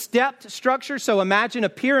 It's a stepped structure, so imagine a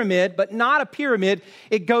pyramid, but not a pyramid.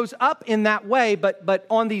 It goes up in that way, but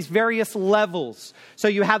on these various levels. So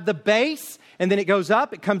you have the base, and then it goes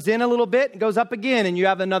up, it comes in a little bit, it goes up again, and you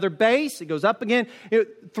have another base, it goes up again,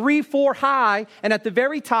 3, 4 high, and at the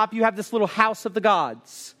very top you have this little house of the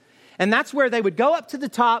gods. And that's where they would go up to the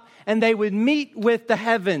top and they would meet with the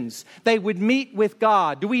heavens. They would meet with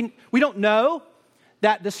God. We don't know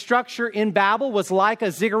that the structure in Babel was like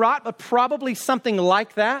a ziggurat, but probably something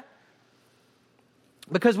like that.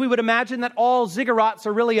 Because we would imagine that all ziggurats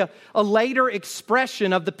are really a later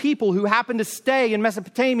expression of the people who happened to stay in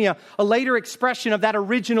Mesopotamia, a later expression of that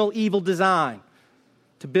original evil design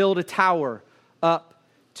to build a tower up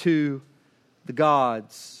to the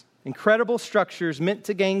gods. Incredible structures meant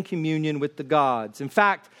to gain communion with the gods. In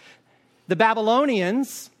fact, the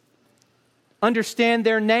Babylonians understand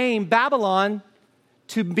their name, Babylon,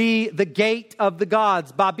 to be the gate of the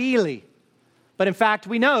gods, Babili. But in fact,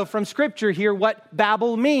 we know from Scripture here what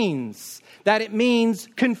Babel means, that it means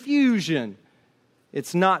confusion.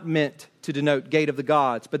 It's not meant to denote gate of the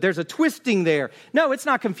gods, but there's a twisting there. No, it's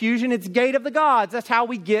not confusion, it's gate of the gods. That's how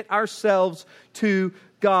we get ourselves to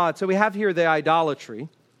God. So we have here the idolatry.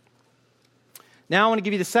 Now I want to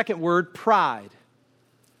give you the second word, pride.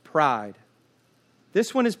 Pride.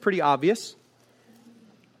 This one is pretty obvious.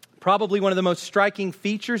 Probably one of the most striking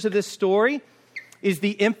features of this story is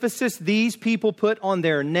the emphasis these people put on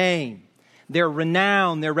their name, their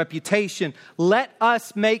renown, their reputation. Let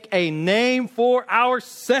us make a name for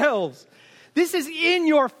ourselves. This is in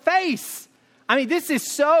your face. I mean, this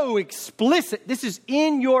is so explicit. This is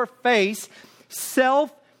in your face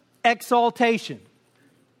self-exaltation.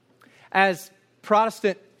 As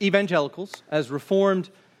Protestant evangelicals, as Reformed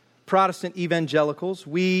Protestant evangelicals,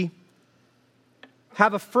 we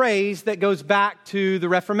have a phrase that goes back to the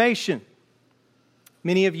Reformation.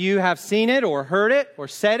 Many of you have seen it or heard it or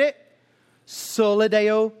said it. Soli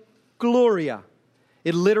Deo Gloria.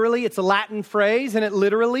 It's a Latin phrase, and it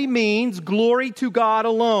literally means glory to God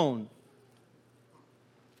alone.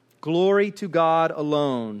 Glory to God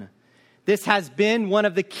alone. This has been one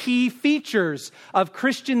of the key features of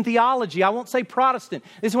Christian theology. I won't say Protestant.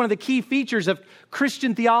 This is one of the key features of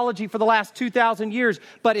Christian theology for the last 2,000 years,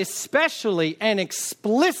 but especially and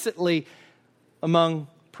explicitly among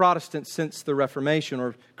Protestants since the Reformation,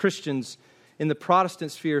 or Christians in the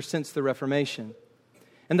Protestant sphere since the Reformation.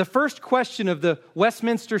 And the first question of the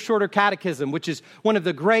Westminster Shorter Catechism, which is one of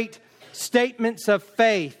the great statements of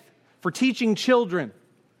faith for teaching children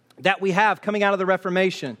that we have coming out of the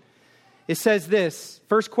Reformation, it says this.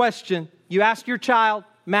 First question, you ask your child,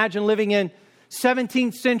 imagine living in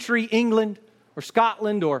 17th century England or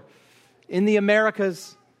Scotland or in the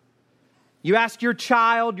Americas. You ask your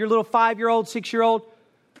child, your little 5-year-old, 6-year-old,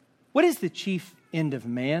 what is the chief end of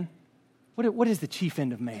man? What is the chief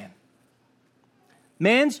end of man?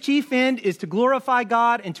 Man's chief end is to glorify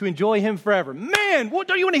God and to enjoy Him forever. Man,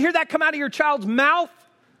 don't you want to hear that come out of your child's mouth?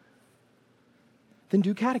 Then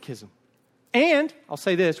do catechism. And I'll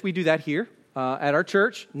say this, we do that here at our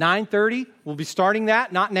church, 9:30. We'll be starting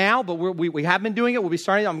that, not now, but we have been doing it. We'll be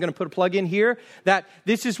starting. I'm going to put a plug in here that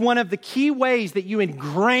this is one of the key ways that you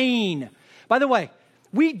ingrain. By the way,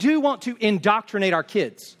 we do want to indoctrinate our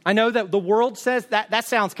kids. I know that the world says that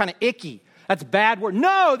sounds kind of icky. That's a bad word.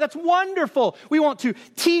 No, that's wonderful. We want to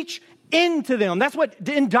teach into them. That's what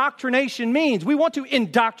indoctrination means. We want to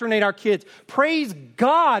indoctrinate our kids. Praise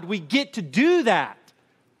God we get to do that.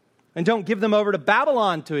 And don't give them over to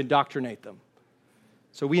Babylon to indoctrinate them.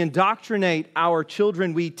 So we indoctrinate our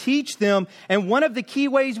children. We teach them. And one of the key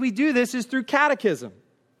ways we do this is through catechism.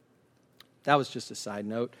 That was just a side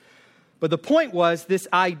note. But the point was this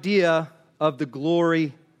idea of the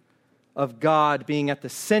glory of God being at the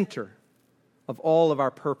center of all of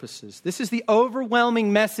our purposes. This is the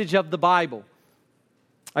overwhelming message of the Bible.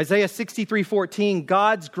 Isaiah 63:14,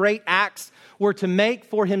 God's great acts were to make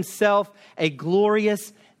for Himself a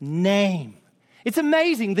glorious name. It's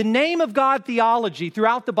amazing, the name of God theology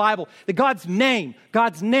throughout the Bible, that God's name,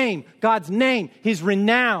 His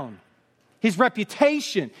renown, His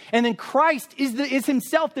reputation, and then Christ is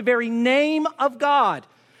Himself the very name of God.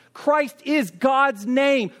 Christ is God's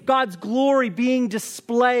name, God's glory being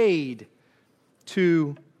displayed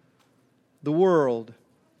to the world.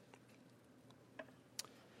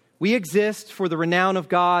 We exist for the renown of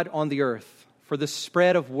God on the earth, for the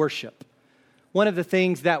spread of worship. One of the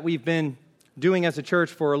things that we've been doing as a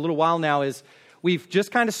church for a little while now is we've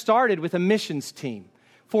just kind of started with a missions team.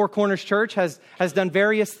 Four Corners Church has done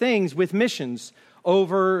various things with missions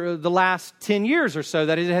over the last 10 years or so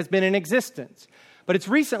that it has been in existence. But it's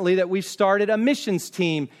recently that we've started a missions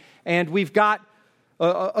team, and we've got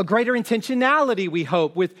a greater intentionality, we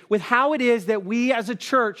hope, with how it is that we as a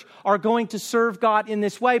church are going to serve God in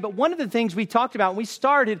this way. But one of the things we talked about when we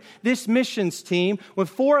started this missions team, when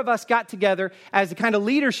four of us got together as a kind of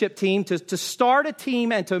leadership team to start a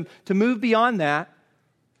team and to move beyond that,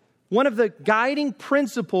 one of the guiding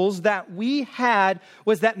principles that we had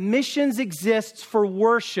was that missions exists for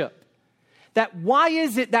worship. That why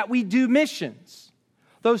is it that we do missions?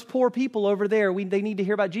 Those poor people over there, they need to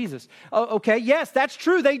hear about Jesus. Oh, okay, yes, that's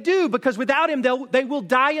true. They do, because without Him, they will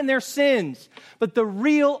die in their sins. But the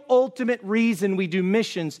real ultimate reason we do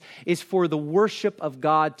missions is for the worship of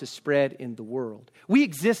God to spread in the world. We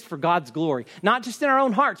exist for God's glory, not just in our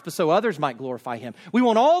own hearts, but so others might glorify Him. We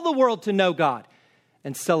want all the world to know God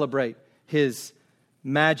and celebrate His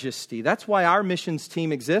majesty. That's why our missions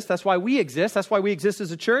team exists. That's why we exist. That's why we exist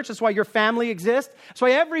as a church. That's why your family exists. That's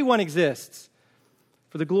why everyone exists.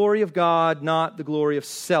 For the glory of God, not the glory of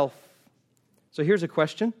self. So here's a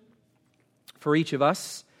question for each of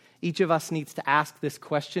us. Each of us needs to ask this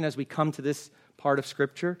question as we come to this part of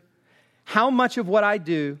Scripture. How much of what I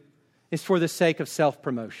do is for the sake of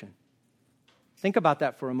self-promotion? Think about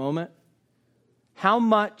that for a moment. How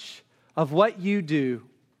much of what you do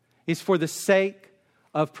is for the sake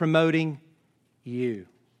of promoting you?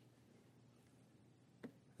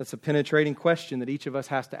 That's a penetrating question that each of us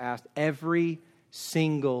has to ask every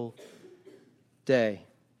single day.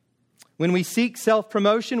 When we seek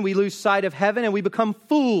self-promotion, we lose sight of heaven and we become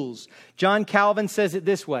fools. John Calvin says it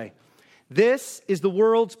this way: this is the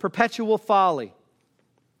world's perpetual folly.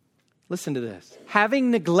 Listen to this.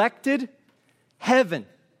 Having neglected heaven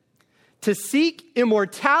to seek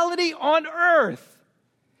immortality on earth,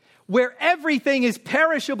 where everything is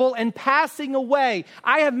perishable and passing away.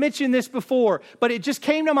 I have mentioned this before, but it just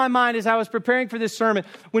came to my mind as I was preparing for this sermon.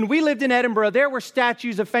 When we lived in Edinburgh, there were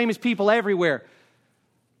statues of famous people everywhere.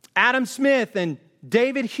 Adam Smith and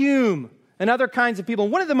David Hume and other kinds of people.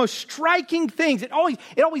 And one of the most striking things, it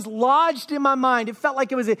always lodged in my mind. It felt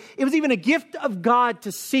like it was even a gift of God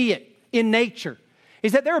to see it in nature,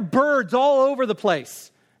 is that there are birds all over the place.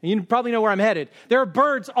 And you probably know where I'm headed. There are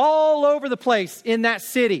birds all over the place in that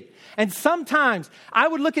city. And sometimes I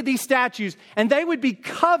would look at these statues and they would be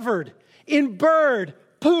covered in bird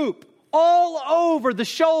poop all over the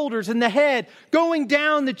shoulders and the head, going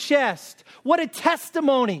down the chest. What a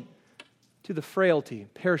testimony to the frailty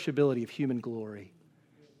and perishability of human glory.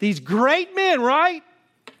 These great men, right?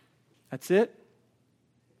 That's it.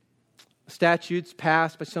 Statues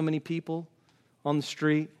passed by so many people on the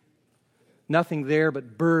street. Nothing there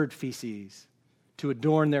but bird feces to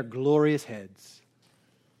adorn their glorious heads.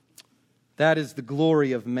 That is the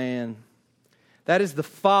glory of man. That is the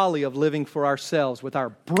folly of living for ourselves with our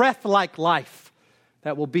breath-like life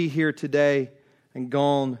that will be here today and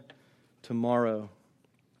gone tomorrow.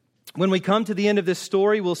 When we come to the end of this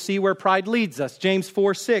story, we'll see where pride leads us. James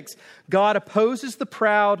 4:6, God opposes the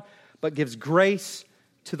proud, but gives grace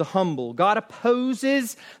to the humble. God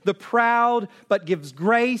opposes the proud, but gives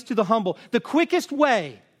grace to the humble. The quickest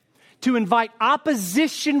way to invite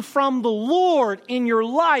opposition from the Lord in your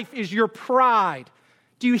life is your pride.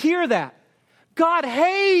 Do you hear that? God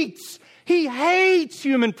hates, He hates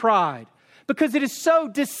human pride because it is so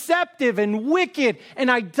deceptive and wicked and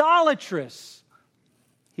idolatrous.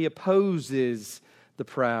 He opposes the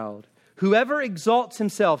proud. Whoever exalts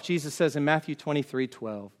himself, Jesus says in Matthew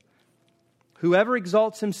 23:12, whoever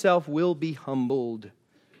exalts himself will be humbled.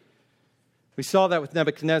 We saw that with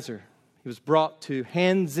Nebuchadnezzar. He was brought to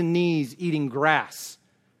hands and knees eating grass.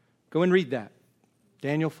 Go and read that.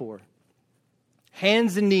 Daniel 4.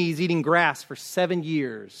 Hands and knees eating grass for 7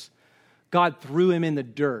 years. God threw him in the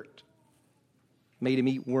dirt. Made him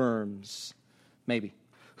eat worms. Maybe.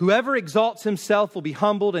 Whoever exalts himself will be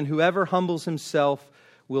humbled, and whoever humbles himself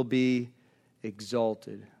will be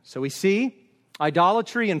exalted. So we see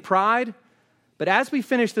idolatry and pride. But as we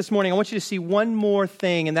finish this morning, I want you to see one more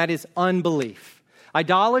thing, and that is unbelief.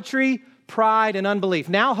 Idolatry, pride, and unbelief.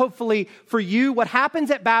 Now, hopefully, for you, what happens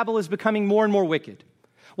at Babel is becoming more and more wicked.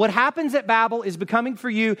 What happens at Babel is becoming for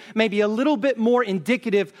you maybe a little bit more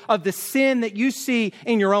indicative of the sin that you see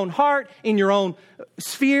in your own heart, in your own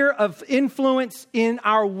sphere of influence in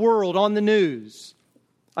our world, on the news.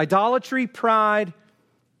 Idolatry, pride,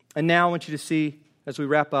 and now I want you to see, as we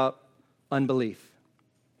wrap up, unbelief.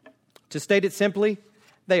 To state it simply,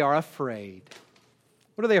 they are afraid.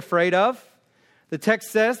 What are they afraid of? The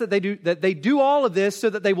text says that they do all of this so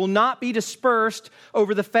that they will not be dispersed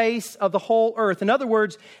over the face of the whole earth. In other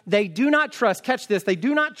words, they do not trust, catch this, they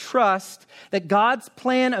do not trust that God's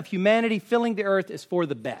plan of humanity filling the earth is for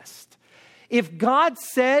the best. If God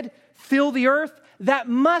said, fill the earth, that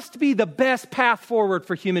must be the best path forward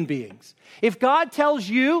for human beings. If God tells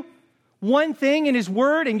you one thing in His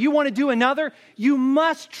Word and you want to do another, you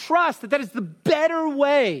must trust that that is the better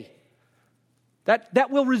way. That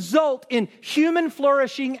will result in human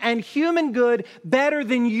flourishing and human good better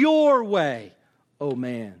than your way. Oh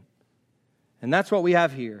man. And that's what we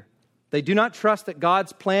have here. They do not trust that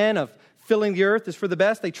God's plan of filling the earth is for the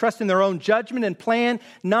best. They trust in their own judgment and plan,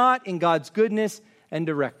 not in God's goodness and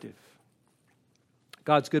directive.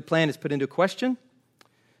 God's good plan is put into question,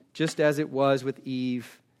 just as it was with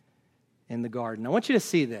Eve in the garden. I want you to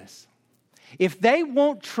see this. If they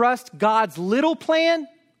won't trust God's little plan,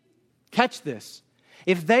 catch this.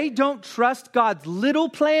 If they don't trust God's little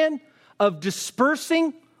plan of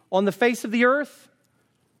dispersing on the face of the earth,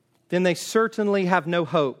 then they certainly have no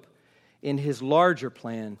hope in His larger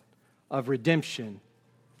plan of redemption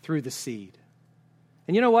through the seed.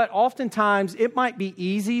 And you know what? Oftentimes it might be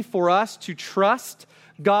easy for us to trust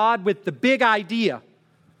God with the big idea.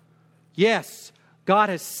 Yes, God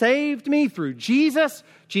has saved me through Jesus.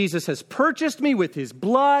 Jesus has purchased me with His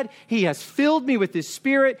blood. He has filled me with His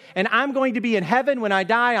Spirit. And I'm going to be in heaven when I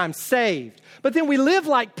die. I'm saved. But then we live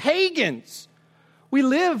like pagans. We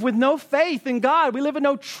live with no faith in God. We live with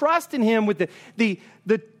no trust in Him, with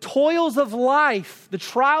the toils of life, the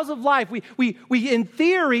trials of life. We in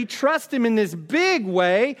theory trust Him in this big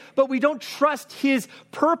way, but we don't trust His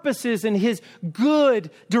purposes and His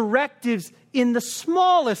good directives in the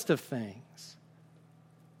smallest of things.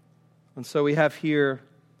 And so we have here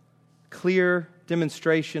clear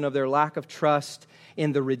demonstration of their lack of trust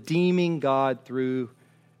in the redeeming God through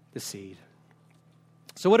the seed.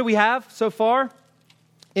 So what do we have so far?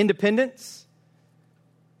 Independence,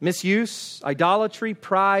 misuse, idolatry,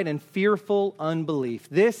 pride, and fearful unbelief.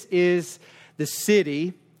 This is the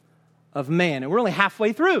city of man. And we're only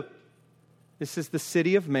halfway through. This is the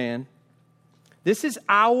city of man. This is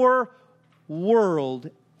our world.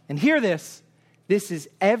 And hear this. This is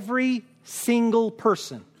every single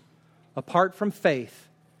person apart from faith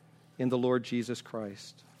in the Lord Jesus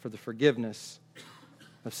Christ for the forgiveness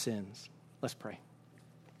of sins. Let's pray.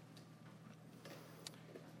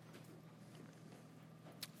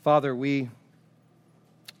 Father, we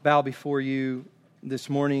bow before you this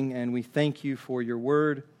morning and we thank you for your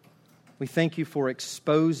word. We thank you for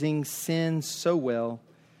exposing sin so well.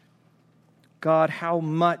 God, how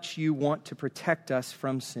much you want to protect us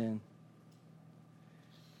from sin.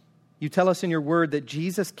 You tell us in your word that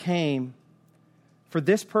Jesus came for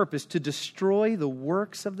this purpose, to destroy the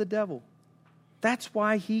works of the devil. That's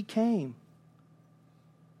why He came.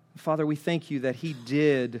 Father, we thank you that He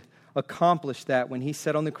did accomplish that when He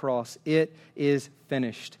said on the cross, it is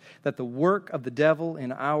finished. That the work of the devil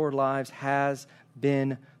in our lives has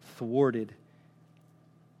been thwarted,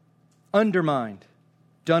 undermined,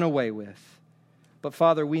 done away with. But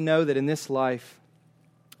Father, we know that in this life,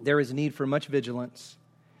 There is need for much vigilance.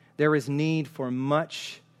 There is need for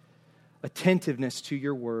much attentiveness to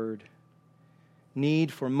your word.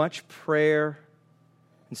 Need for much prayer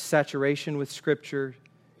and saturation with Scripture.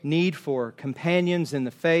 Need for companions in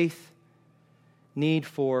the faith. Need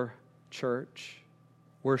for church,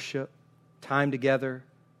 worship, time together,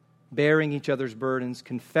 bearing each other's burdens,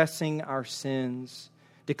 confessing our sins,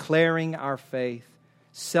 declaring our faith,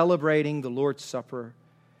 celebrating the Lord's Supper.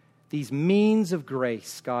 These means of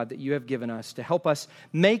grace, God, that you have given us to help us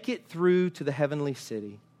make it through to the heavenly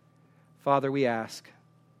city. Father, we ask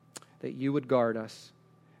that you would guard us,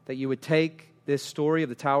 that you would take this story of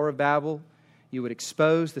the Tower of Babel, you would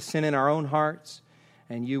expose the sin in our own hearts,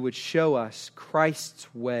 and you would show us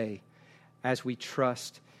Christ's way as we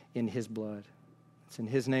trust in his blood. It's in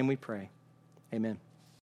his name we pray. Amen.